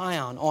on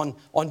Zion,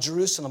 on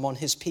Jerusalem, on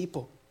his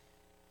people.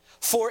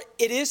 For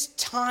it is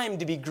time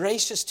to be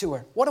gracious to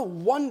her. What a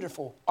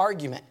wonderful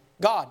argument.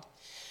 God,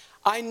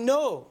 I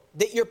know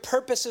that your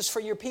purposes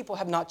for your people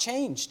have not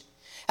changed,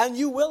 and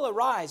you will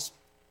arise.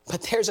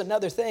 But there's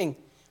another thing.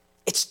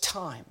 It's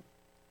time.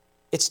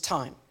 It's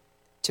time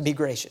to be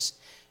gracious.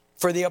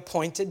 For the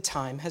appointed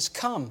time has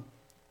come.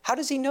 How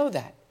does he know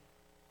that?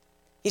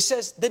 He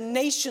says, the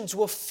nations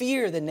will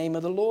fear the name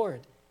of the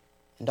Lord,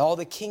 and all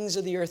the kings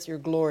of the earth your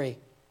glory.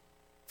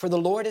 For the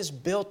Lord has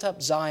built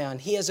up Zion.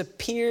 He has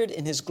appeared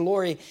in his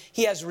glory.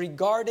 He has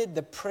regarded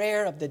the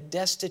prayer of the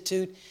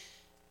destitute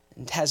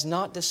and has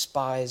not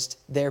despised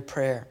their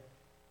prayer.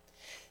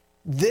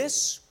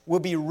 This will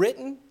be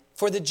written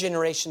for the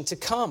generation to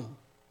come,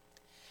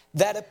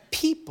 that a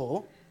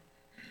people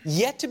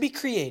yet to be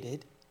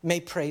created may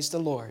praise the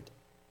Lord.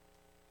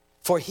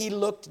 For he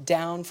looked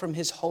down from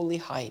his holy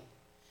height.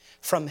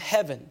 From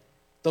heaven,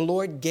 the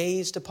Lord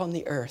gazed upon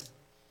the earth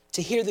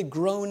to hear the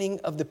groaning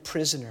of the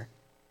prisoner,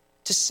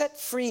 to set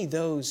free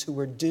those who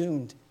were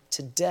doomed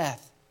to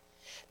death,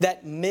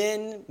 that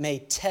men may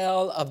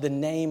tell of the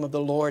name of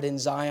the Lord in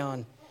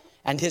Zion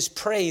and his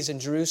praise in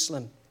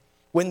Jerusalem,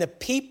 when the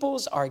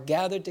peoples are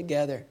gathered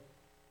together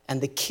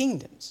and the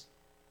kingdoms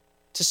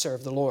to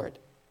serve the Lord.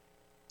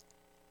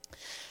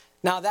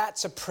 Now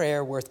that's a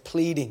prayer worth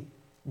pleading.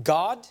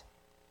 God,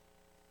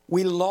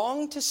 we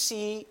long to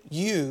see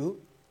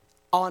you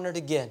honored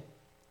again.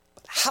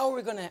 But how are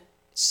we going to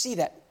see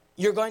that?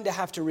 You're going to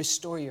have to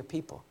restore your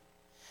people.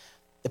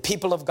 The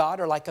people of God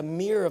are like a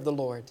mirror of the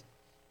Lord.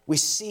 We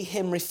see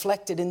him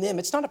reflected in them.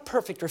 It's not a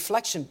perfect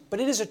reflection, but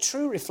it is a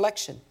true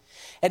reflection.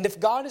 And if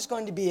God is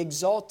going to be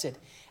exalted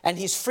and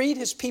he's freed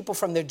his people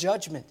from their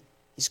judgment,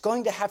 he's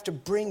going to have to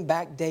bring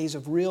back days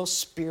of real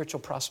spiritual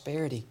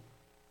prosperity.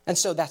 And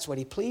so that's what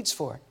he pleads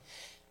for.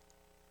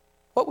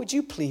 What would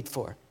you plead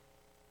for?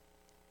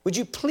 Would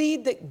you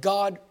plead that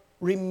God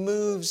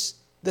removes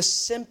the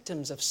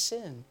symptoms of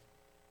sin,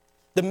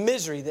 the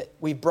misery that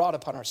we've brought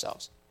upon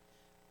ourselves?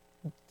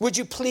 Would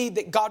you plead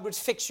that God would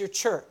fix your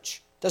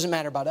church? Doesn't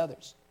matter about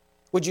others.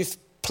 Would you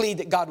plead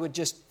that God would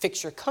just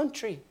fix your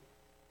country?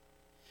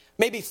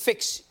 Maybe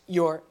fix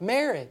your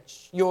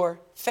marriage, your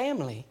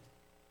family.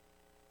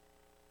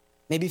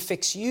 Maybe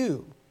fix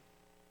you.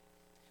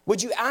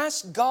 Would you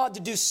ask God to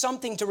do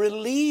something to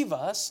relieve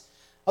us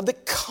of the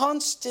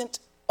constant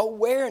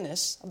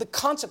awareness of the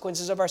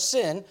consequences of our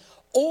sin?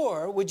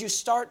 Or would you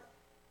start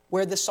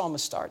where the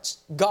psalmist starts?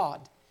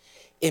 God,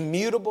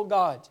 immutable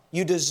God,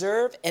 you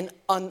deserve an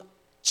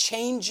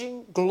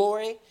unchanging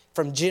glory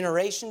from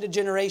generation to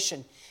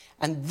generation.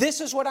 And this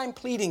is what I'm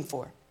pleading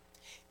for.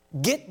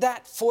 Get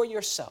that for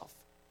yourself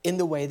in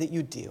the way that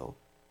you deal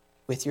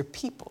with your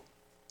people.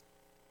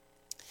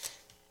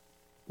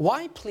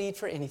 Why plead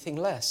for anything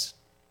less?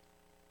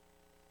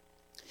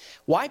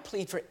 Why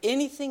plead for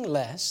anything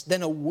less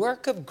than a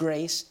work of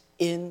grace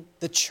in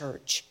the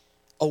church?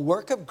 A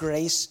work of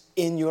grace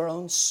in your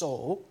own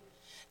soul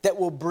that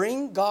will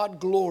bring God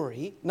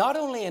glory, not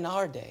only in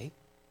our day,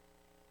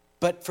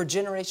 but for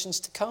generations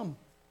to come.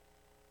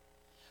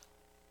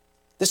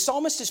 The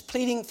psalmist is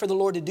pleading for the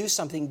Lord to do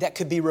something that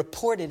could be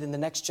reported in the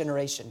next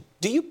generation.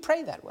 Do you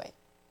pray that way?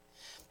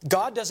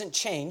 God doesn't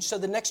change, so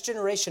the next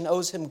generation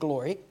owes him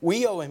glory.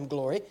 We owe him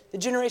glory. The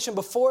generation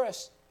before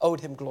us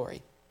owed him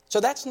glory. So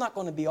that's not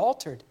going to be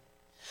altered.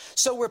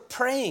 So we're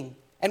praying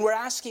and we're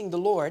asking the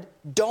Lord,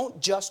 don't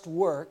just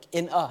work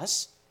in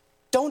us,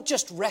 don't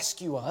just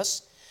rescue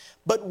us,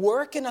 but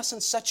work in us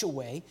in such a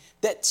way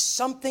that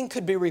something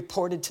could be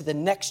reported to the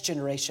next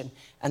generation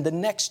and the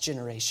next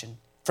generation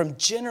From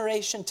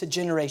generation to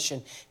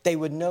generation, they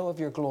would know of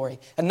your glory.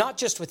 And not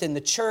just within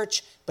the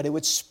church, but it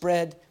would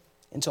spread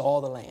into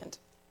all the land.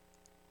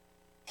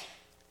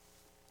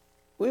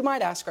 We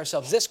might ask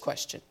ourselves this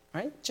question,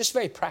 right? Just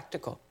very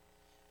practical.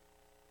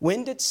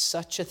 When did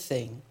such a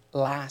thing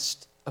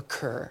last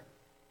occur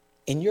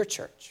in your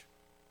church?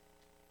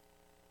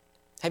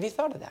 Have you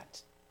thought of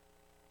that?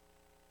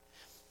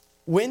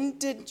 When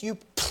did you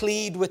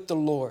plead with the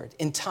Lord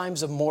in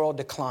times of moral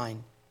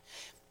decline?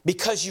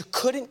 Because you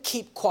couldn't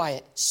keep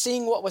quiet,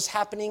 seeing what was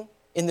happening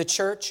in the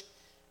church,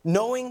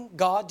 knowing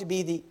God to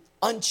be the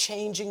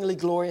unchangingly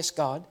glorious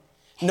God,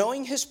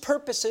 knowing His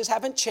purposes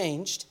haven't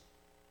changed.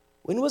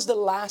 When was the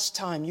last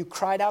time you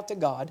cried out to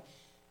God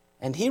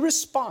and He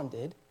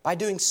responded by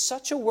doing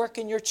such a work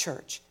in your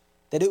church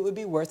that it would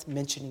be worth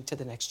mentioning to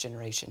the next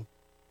generation?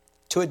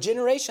 To a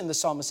generation, the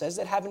psalmist says,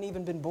 that haven't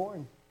even been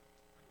born.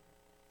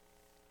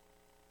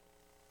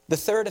 The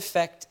third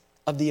effect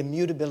of the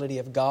immutability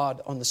of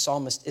God on the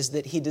psalmist is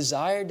that he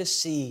desired to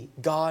see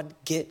God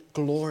get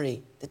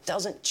glory that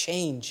doesn't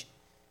change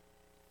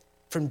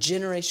from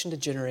generation to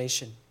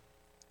generation.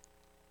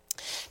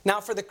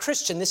 Now, for the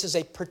Christian, this is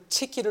a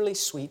particularly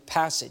sweet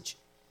passage.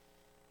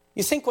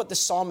 You think what the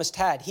psalmist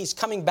had. He's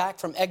coming back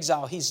from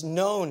exile. He's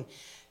known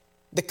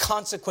the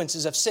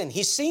consequences of sin.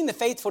 He's seen the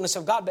faithfulness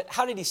of God, but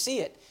how did he see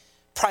it?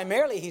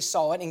 Primarily, he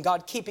saw it in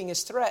God keeping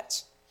His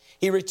threats.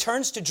 He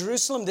returns to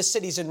Jerusalem. The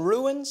city's in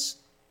ruins.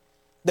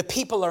 The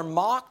people are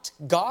mocked.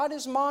 God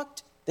is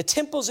mocked. The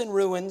temple's in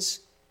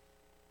ruins.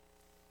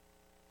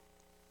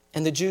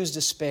 And the Jews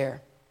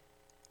despair.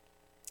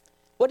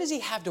 What does he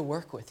have to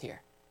work with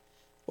here?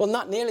 Well,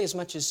 not nearly as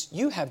much as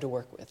you have to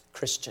work with,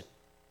 Christian.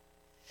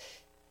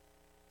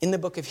 In the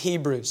book of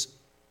Hebrews,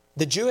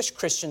 the Jewish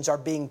Christians are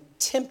being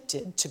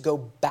tempted to go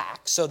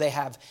back. So they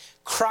have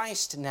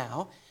Christ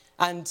now.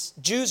 And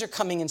Jews are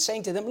coming and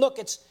saying to them, look,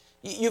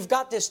 you've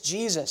got this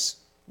Jesus.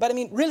 But I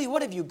mean, really,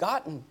 what have you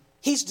gotten?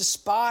 He's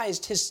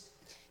despised.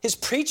 His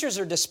preachers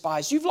are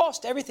despised. You've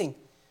lost everything.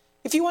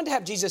 If you want to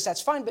have Jesus,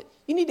 that's fine. But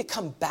you need to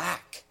come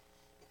back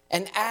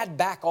and add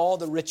back all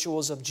the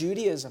rituals of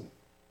Judaism.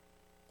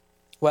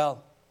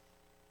 Well,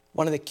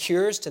 one of the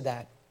cures to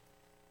that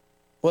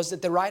was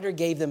that the writer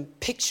gave them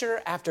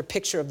picture after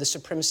picture of the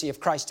supremacy of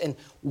Christ. And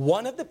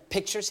one of the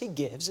pictures he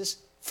gives is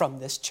from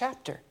this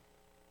chapter.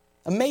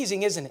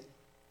 Amazing, isn't it?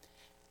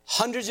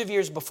 Hundreds of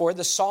years before,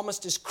 the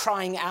psalmist is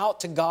crying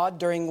out to God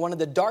during one of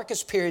the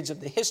darkest periods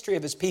of the history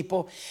of his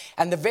people.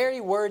 And the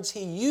very words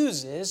he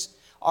uses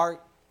are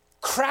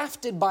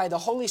crafted by the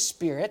Holy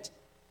Spirit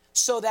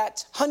so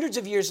that hundreds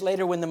of years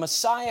later, when the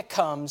Messiah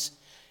comes,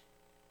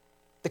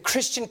 the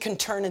Christian can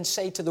turn and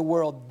say to the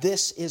world,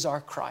 this is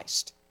our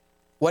Christ.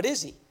 What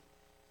is He?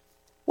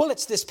 Well,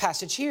 it's this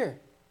passage here.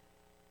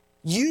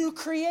 You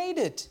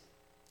created.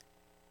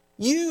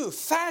 You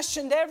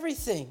fashioned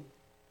everything.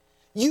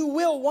 You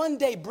will one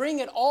day bring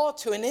it all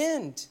to an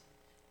end.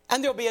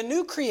 And there'll be a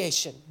new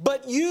creation.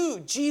 But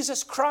you,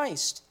 Jesus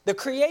Christ, the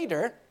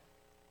Creator,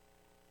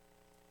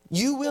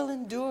 you will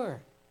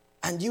endure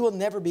and you will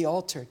never be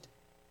altered.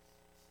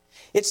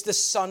 It's the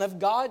Son of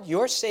God,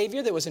 your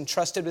Savior, that was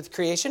entrusted with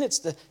creation. It's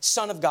the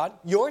Son of God,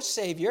 your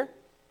Savior,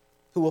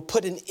 who will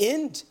put an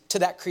end to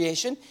that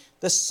creation.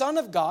 The Son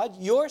of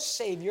God, your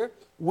Savior,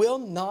 will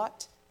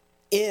not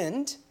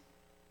end,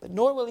 but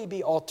nor will He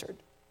be altered.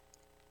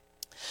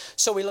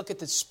 So we look at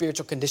the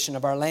spiritual condition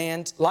of our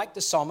land. Like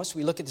the psalmist,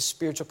 we look at the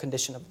spiritual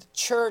condition of the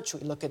church.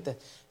 We look at the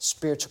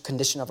spiritual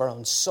condition of our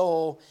own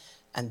soul.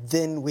 And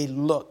then we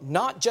look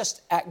not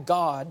just at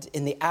God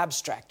in the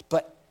abstract,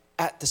 but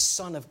at the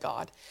Son of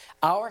God,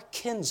 our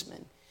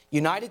kinsman,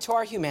 united to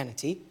our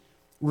humanity,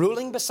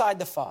 ruling beside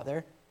the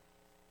Father,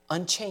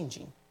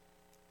 unchanging.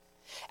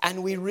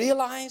 And we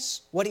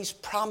realize what He's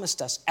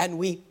promised us, and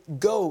we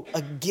go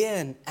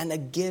again and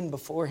again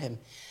before Him,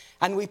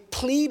 and we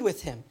plead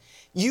with Him.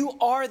 You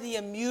are the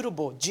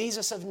immutable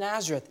Jesus of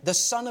Nazareth, the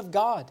Son of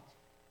God.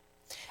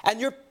 And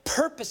your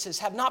purposes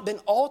have not been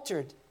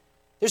altered.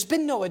 There's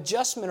been no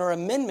adjustment or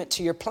amendment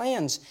to your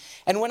plans.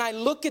 And when I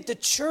look at the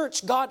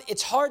church, God,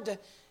 it's hard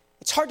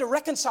to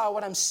reconcile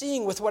what I'm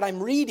seeing with what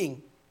I'm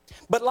reading.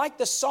 But like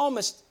the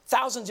psalmist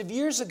thousands of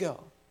years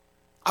ago,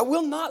 I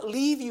will not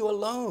leave you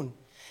alone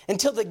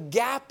until the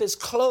gap is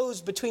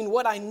closed between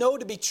what I know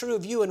to be true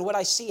of you and what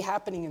I see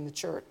happening in the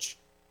church.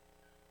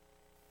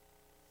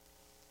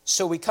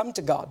 So we come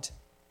to God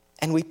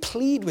and we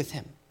plead with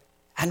Him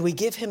and we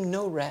give Him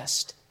no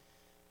rest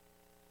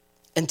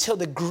until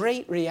the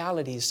great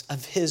realities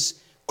of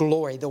His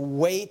glory, the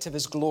weight of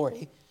His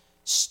glory,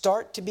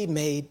 start to be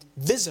made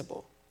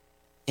visible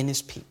in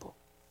His people.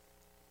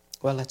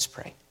 Well, let's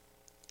pray.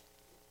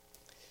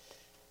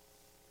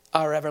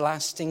 Our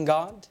everlasting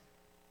God,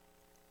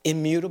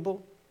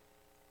 immutable,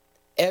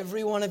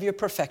 every one of your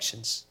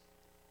perfections,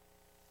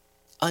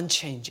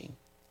 unchanging.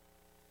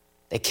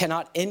 They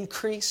cannot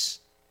increase.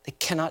 They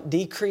cannot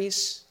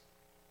decrease.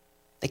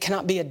 They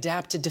cannot be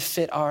adapted to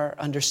fit our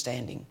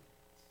understanding.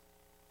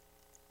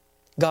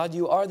 God,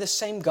 you are the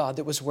same God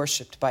that was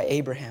worshiped by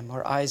Abraham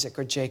or Isaac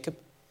or Jacob.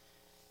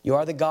 You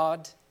are the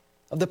God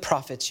of the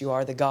prophets. You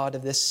are the God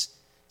of this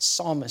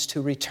psalmist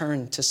who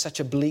returned to such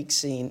a bleak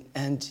scene,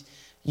 and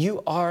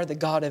you are the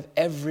God of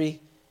every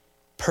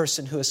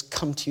person who has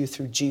come to you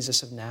through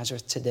Jesus of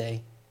Nazareth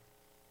today.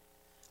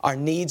 Our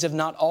needs have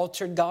not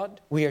altered, God.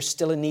 We are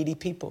still a needy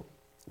people.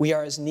 We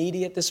are as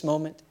needy at this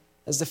moment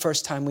as the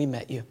first time we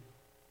met you.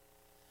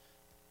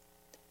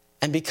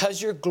 And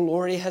because your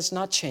glory has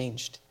not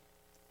changed,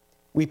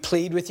 we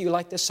plead with you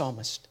like the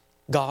psalmist,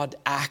 God,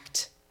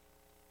 act.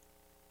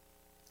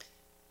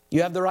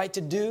 You have the right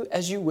to do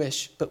as you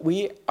wish, but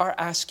we are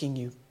asking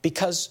you,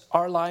 because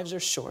our lives are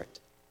short,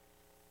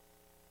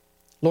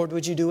 Lord,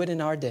 would you do it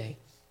in our day?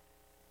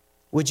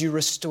 Would you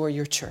restore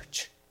your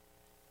church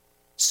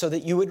so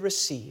that you would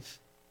receive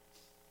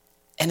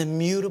an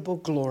immutable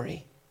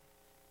glory,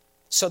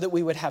 so that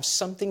we would have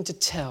something to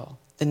tell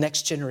the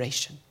next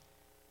generation?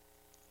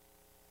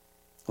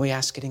 We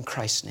ask it in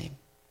Christ's name.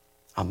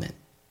 Amen.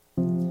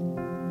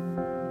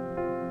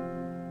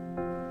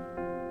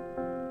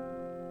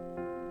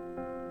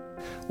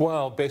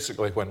 Well,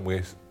 basically, when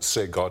we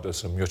say God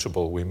is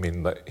immutable, we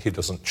mean that he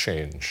doesn't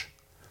change.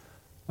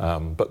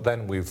 But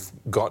then we've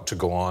got to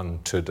go on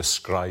to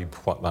describe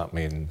what that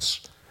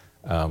means.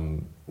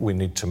 We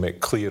need to make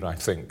clear, I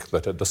think,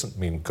 that it doesn't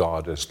mean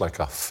God is like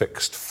a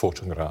fixed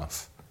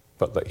photograph,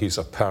 but that he's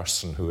a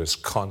person who is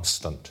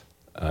constant,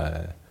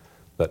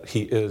 that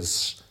he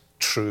is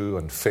true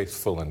and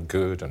faithful and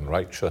good and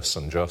righteous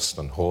and just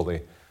and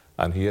holy,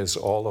 and he is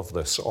all of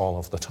this all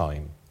of the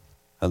time.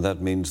 And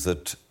that means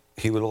that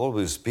he will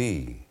always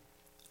be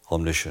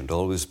omniscient,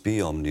 always be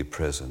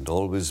omnipresent,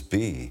 always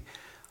be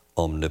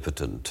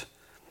omnipotent.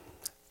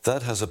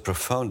 That has a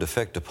profound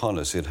effect upon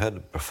us. It had a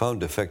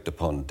profound effect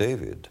upon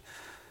David.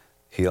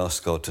 He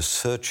asked God to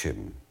search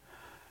him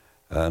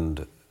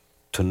and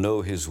to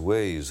know his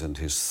ways and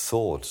his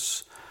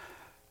thoughts.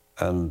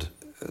 And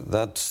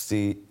that's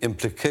the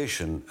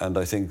implication and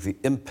I think the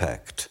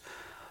impact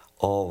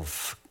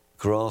of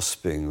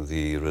grasping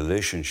the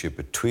relationship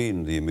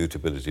between the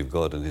immutability of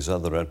God and his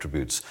other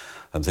attributes.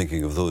 I'm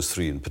thinking of those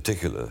three in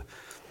particular.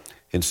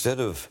 Instead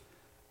of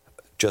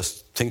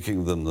just thinking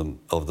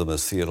of them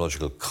as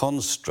theological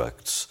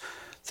constructs,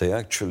 they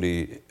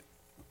actually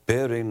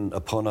bear in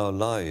upon our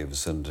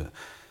lives and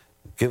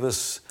give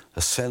us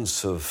a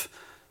sense of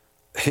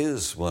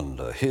his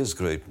wonder, his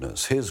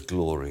greatness, his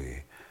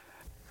glory.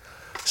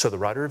 So the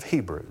writer of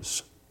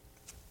Hebrews,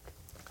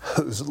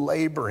 who's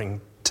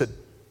laboring to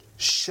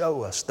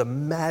show us the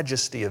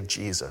majesty of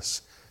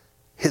Jesus,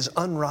 his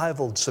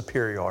unrivaled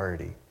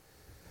superiority,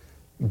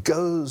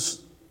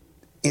 goes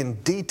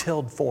in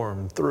detailed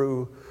form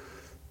through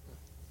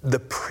the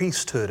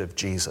priesthood of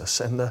Jesus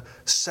and the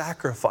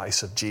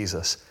sacrifice of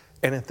Jesus.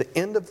 And at the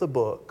end of the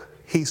book,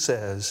 he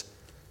says,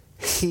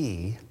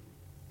 he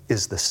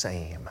is the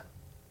same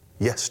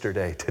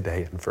yesterday,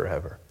 today, and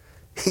forever.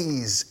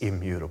 He's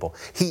immutable.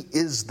 He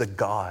is the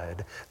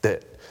God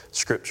that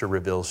Scripture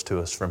reveals to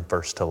us from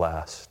first to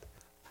last.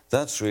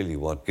 That's really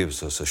what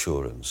gives us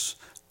assurance.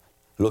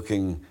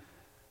 Looking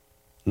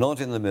not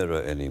in the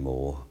mirror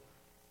anymore,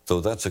 though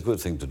that's a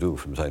good thing to do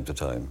from time to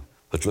time,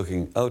 but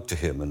looking out to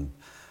him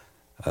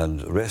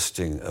and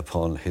resting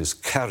upon his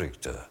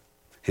character,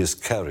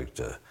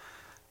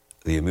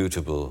 the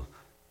immutable,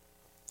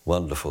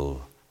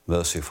 wonderful,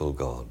 merciful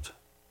God.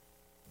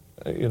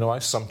 You know, I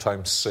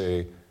sometimes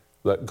say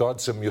that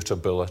God's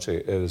immutability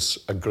is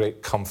a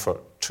great comfort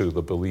to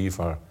the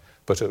believer,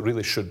 but it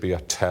really should be a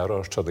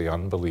terror to the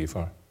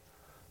unbeliever.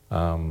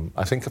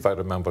 I think if I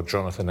remember,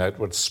 Jonathan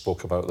Edwards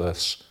spoke about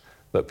this,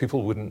 that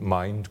people wouldn't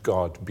mind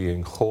God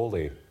being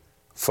holy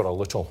for a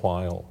little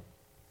while,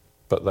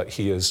 but that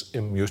he is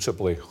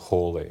immutably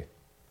holy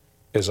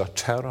is a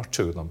terror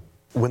to them.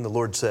 When the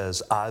Lord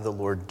says, I, the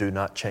Lord, do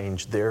not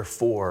change,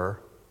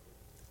 therefore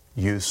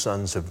you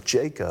sons of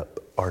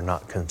Jacob are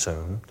not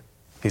consumed,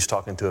 he's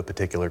talking to a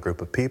particular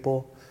group of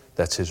people.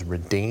 That's his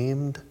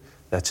redeemed,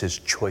 that's his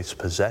choice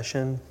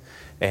possession.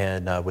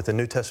 And with the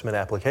New Testament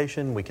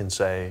application, we can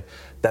say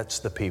that's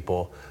the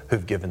people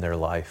who've given their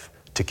life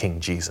to King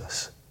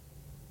Jesus.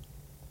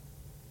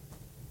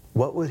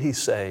 What would he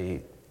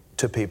say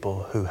to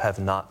people who have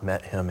not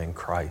met him in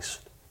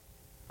Christ?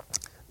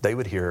 They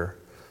would hear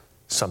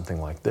something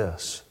like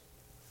this: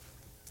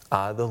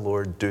 I, the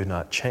Lord, do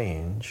not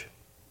change,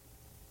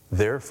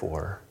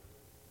 therefore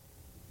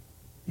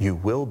you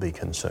will be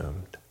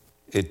consumed.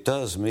 It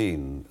does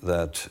mean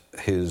that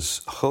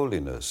his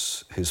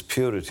holiness, his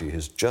purity,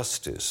 his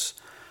justice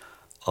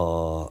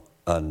are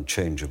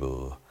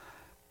unchangeable.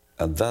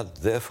 And that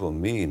therefore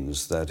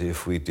means that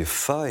if we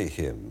defy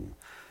him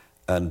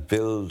and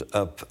build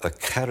up a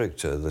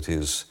character that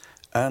is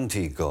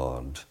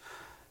anti-God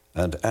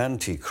and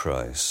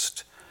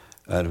anti-Christ,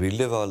 and we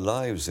live our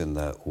lives in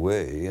that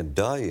way and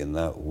die in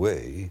that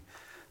way,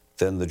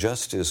 then the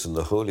justice and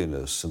the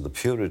holiness and the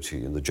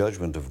purity and the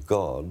judgment of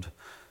God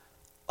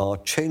are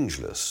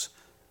changeless.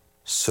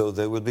 So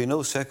there will be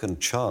no second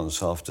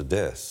chance after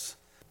death.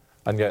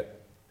 And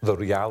yet the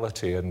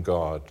reality in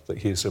God that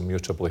he is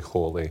immutably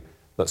holy,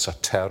 that's a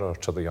terror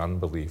to the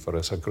unbeliever,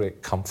 is a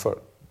great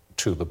comfort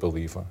to the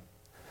believer.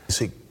 You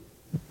see,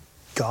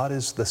 God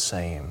is the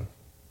same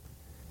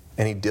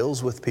And he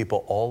deals with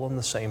people all on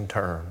the same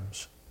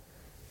terms.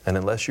 And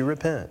unless you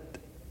repent,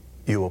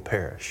 you will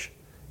perish.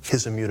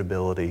 His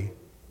immutability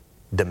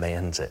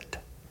demands it.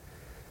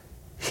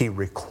 He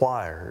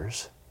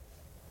requires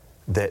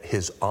that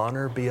his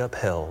honor be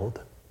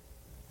upheld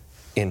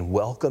in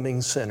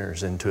welcoming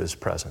sinners into his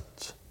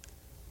presence.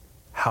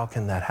 How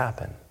can that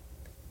happen?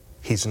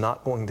 He's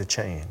not going to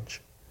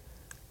change.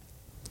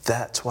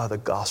 That's why the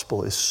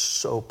gospel is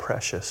so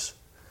precious.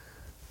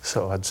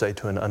 So I'd say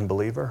to an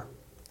unbeliever,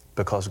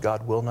 because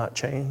God will not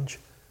change,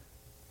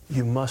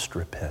 you must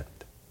repent.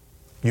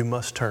 You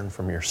must turn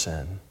from your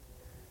sin.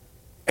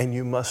 And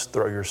you must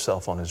throw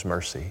yourself on his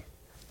mercy.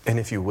 And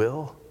if you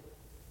will,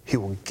 he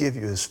will give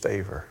you his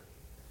favor.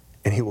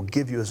 And he will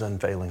give you his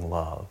unfailing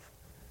love.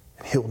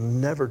 And he'll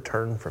never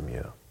turn from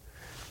you.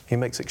 He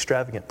makes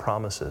extravagant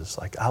promises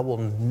like, I will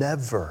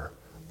never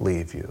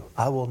leave you.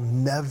 I will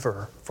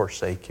never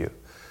forsake you.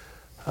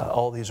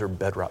 All these are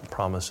bedrock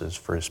promises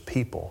for his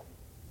people,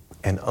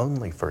 and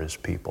only for his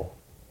people.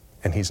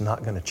 And he's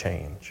not going to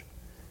change.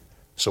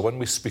 So when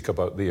we speak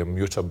about the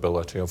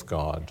immutability of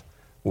God,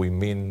 we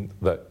mean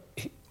that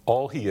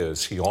all he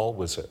is, he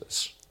always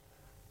is.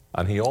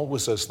 And he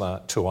always is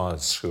that to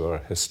us who are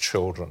his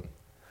children.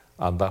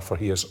 And therefore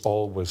he is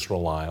always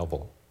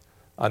reliable.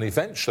 And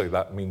eventually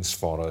that means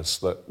for us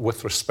that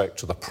with respect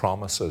to the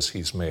promises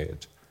he's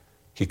made,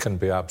 he can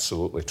be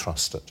absolutely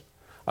trusted.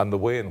 And the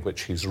way in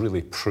which he's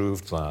really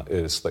proved that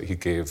is that he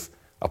gave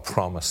a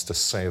promise to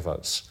save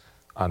us.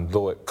 And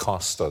though it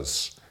cost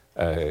us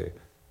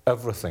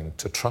everything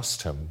to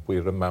trust him, we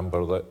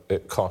remember that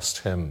it cost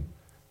him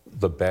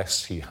the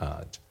best he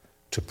had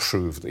to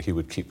prove that he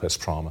would keep his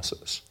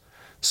promises.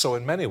 So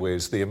in many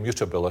ways, the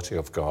immutability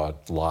of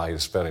God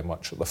lies very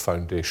much at the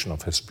foundation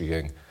of his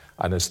being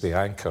and is the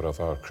anchor of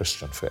our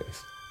Christian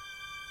faith.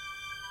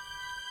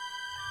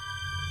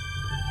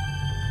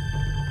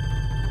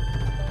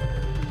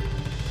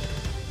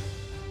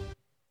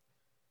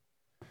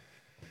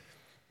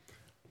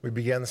 We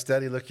began the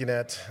study looking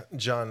at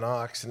John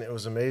Knox, and it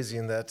was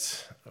amazing that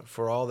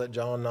for all that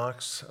John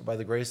Knox, by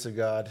the grace of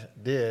God,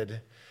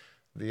 did,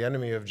 the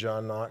enemy of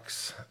John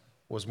Knox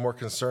was more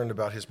concerned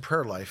about his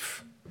prayer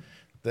life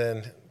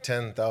than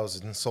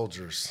 10,000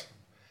 soldiers.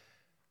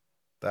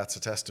 That's a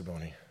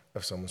testimony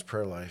of someone's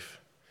prayer life.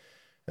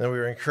 And we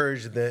were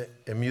encouraged in the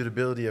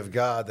immutability of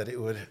God, that it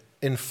would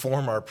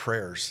inform our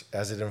prayers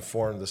as it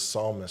informed the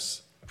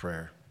psalmist's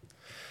prayer.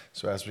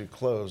 So as we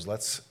close,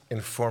 let's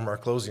inform our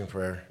closing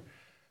prayer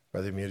by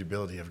the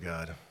immutability of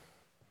God.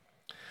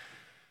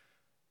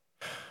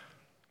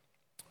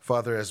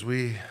 Father, as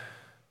we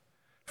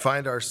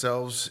find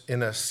ourselves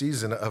in a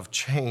season of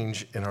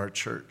change in our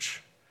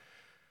church,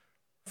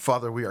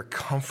 Father, we are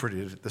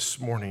comforted this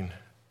morning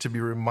to be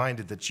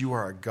reminded that you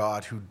are a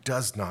God who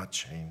does not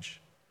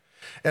change.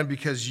 And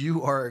because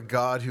you are a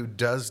God who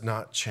does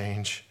not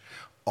change,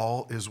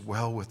 all is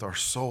well with our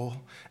soul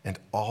and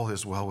all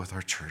is well with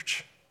our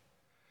church.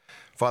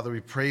 Father,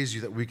 we praise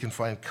you that we can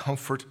find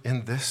comfort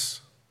in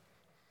this.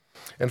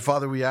 And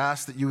Father, we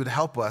ask that you would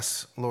help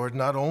us, Lord,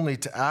 not only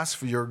to ask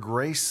for your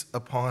grace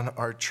upon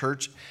our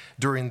church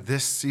during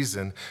this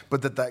season,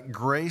 but that that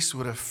grace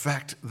would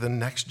affect the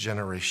next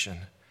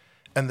generation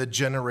and the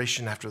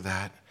generation after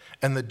that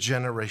and the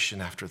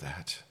generation after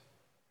that.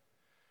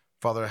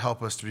 Father,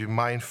 help us to be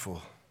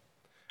mindful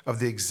of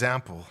the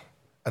example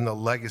and the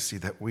legacy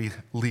that we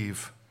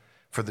leave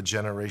for the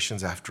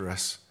generations after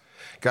us.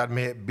 God,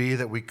 may it be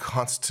that we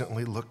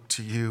constantly look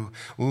to you,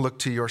 look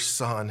to your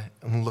Son,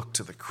 and look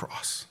to the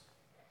cross.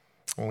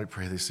 And we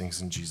pray these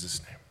things in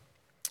Jesus'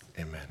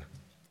 name. Amen.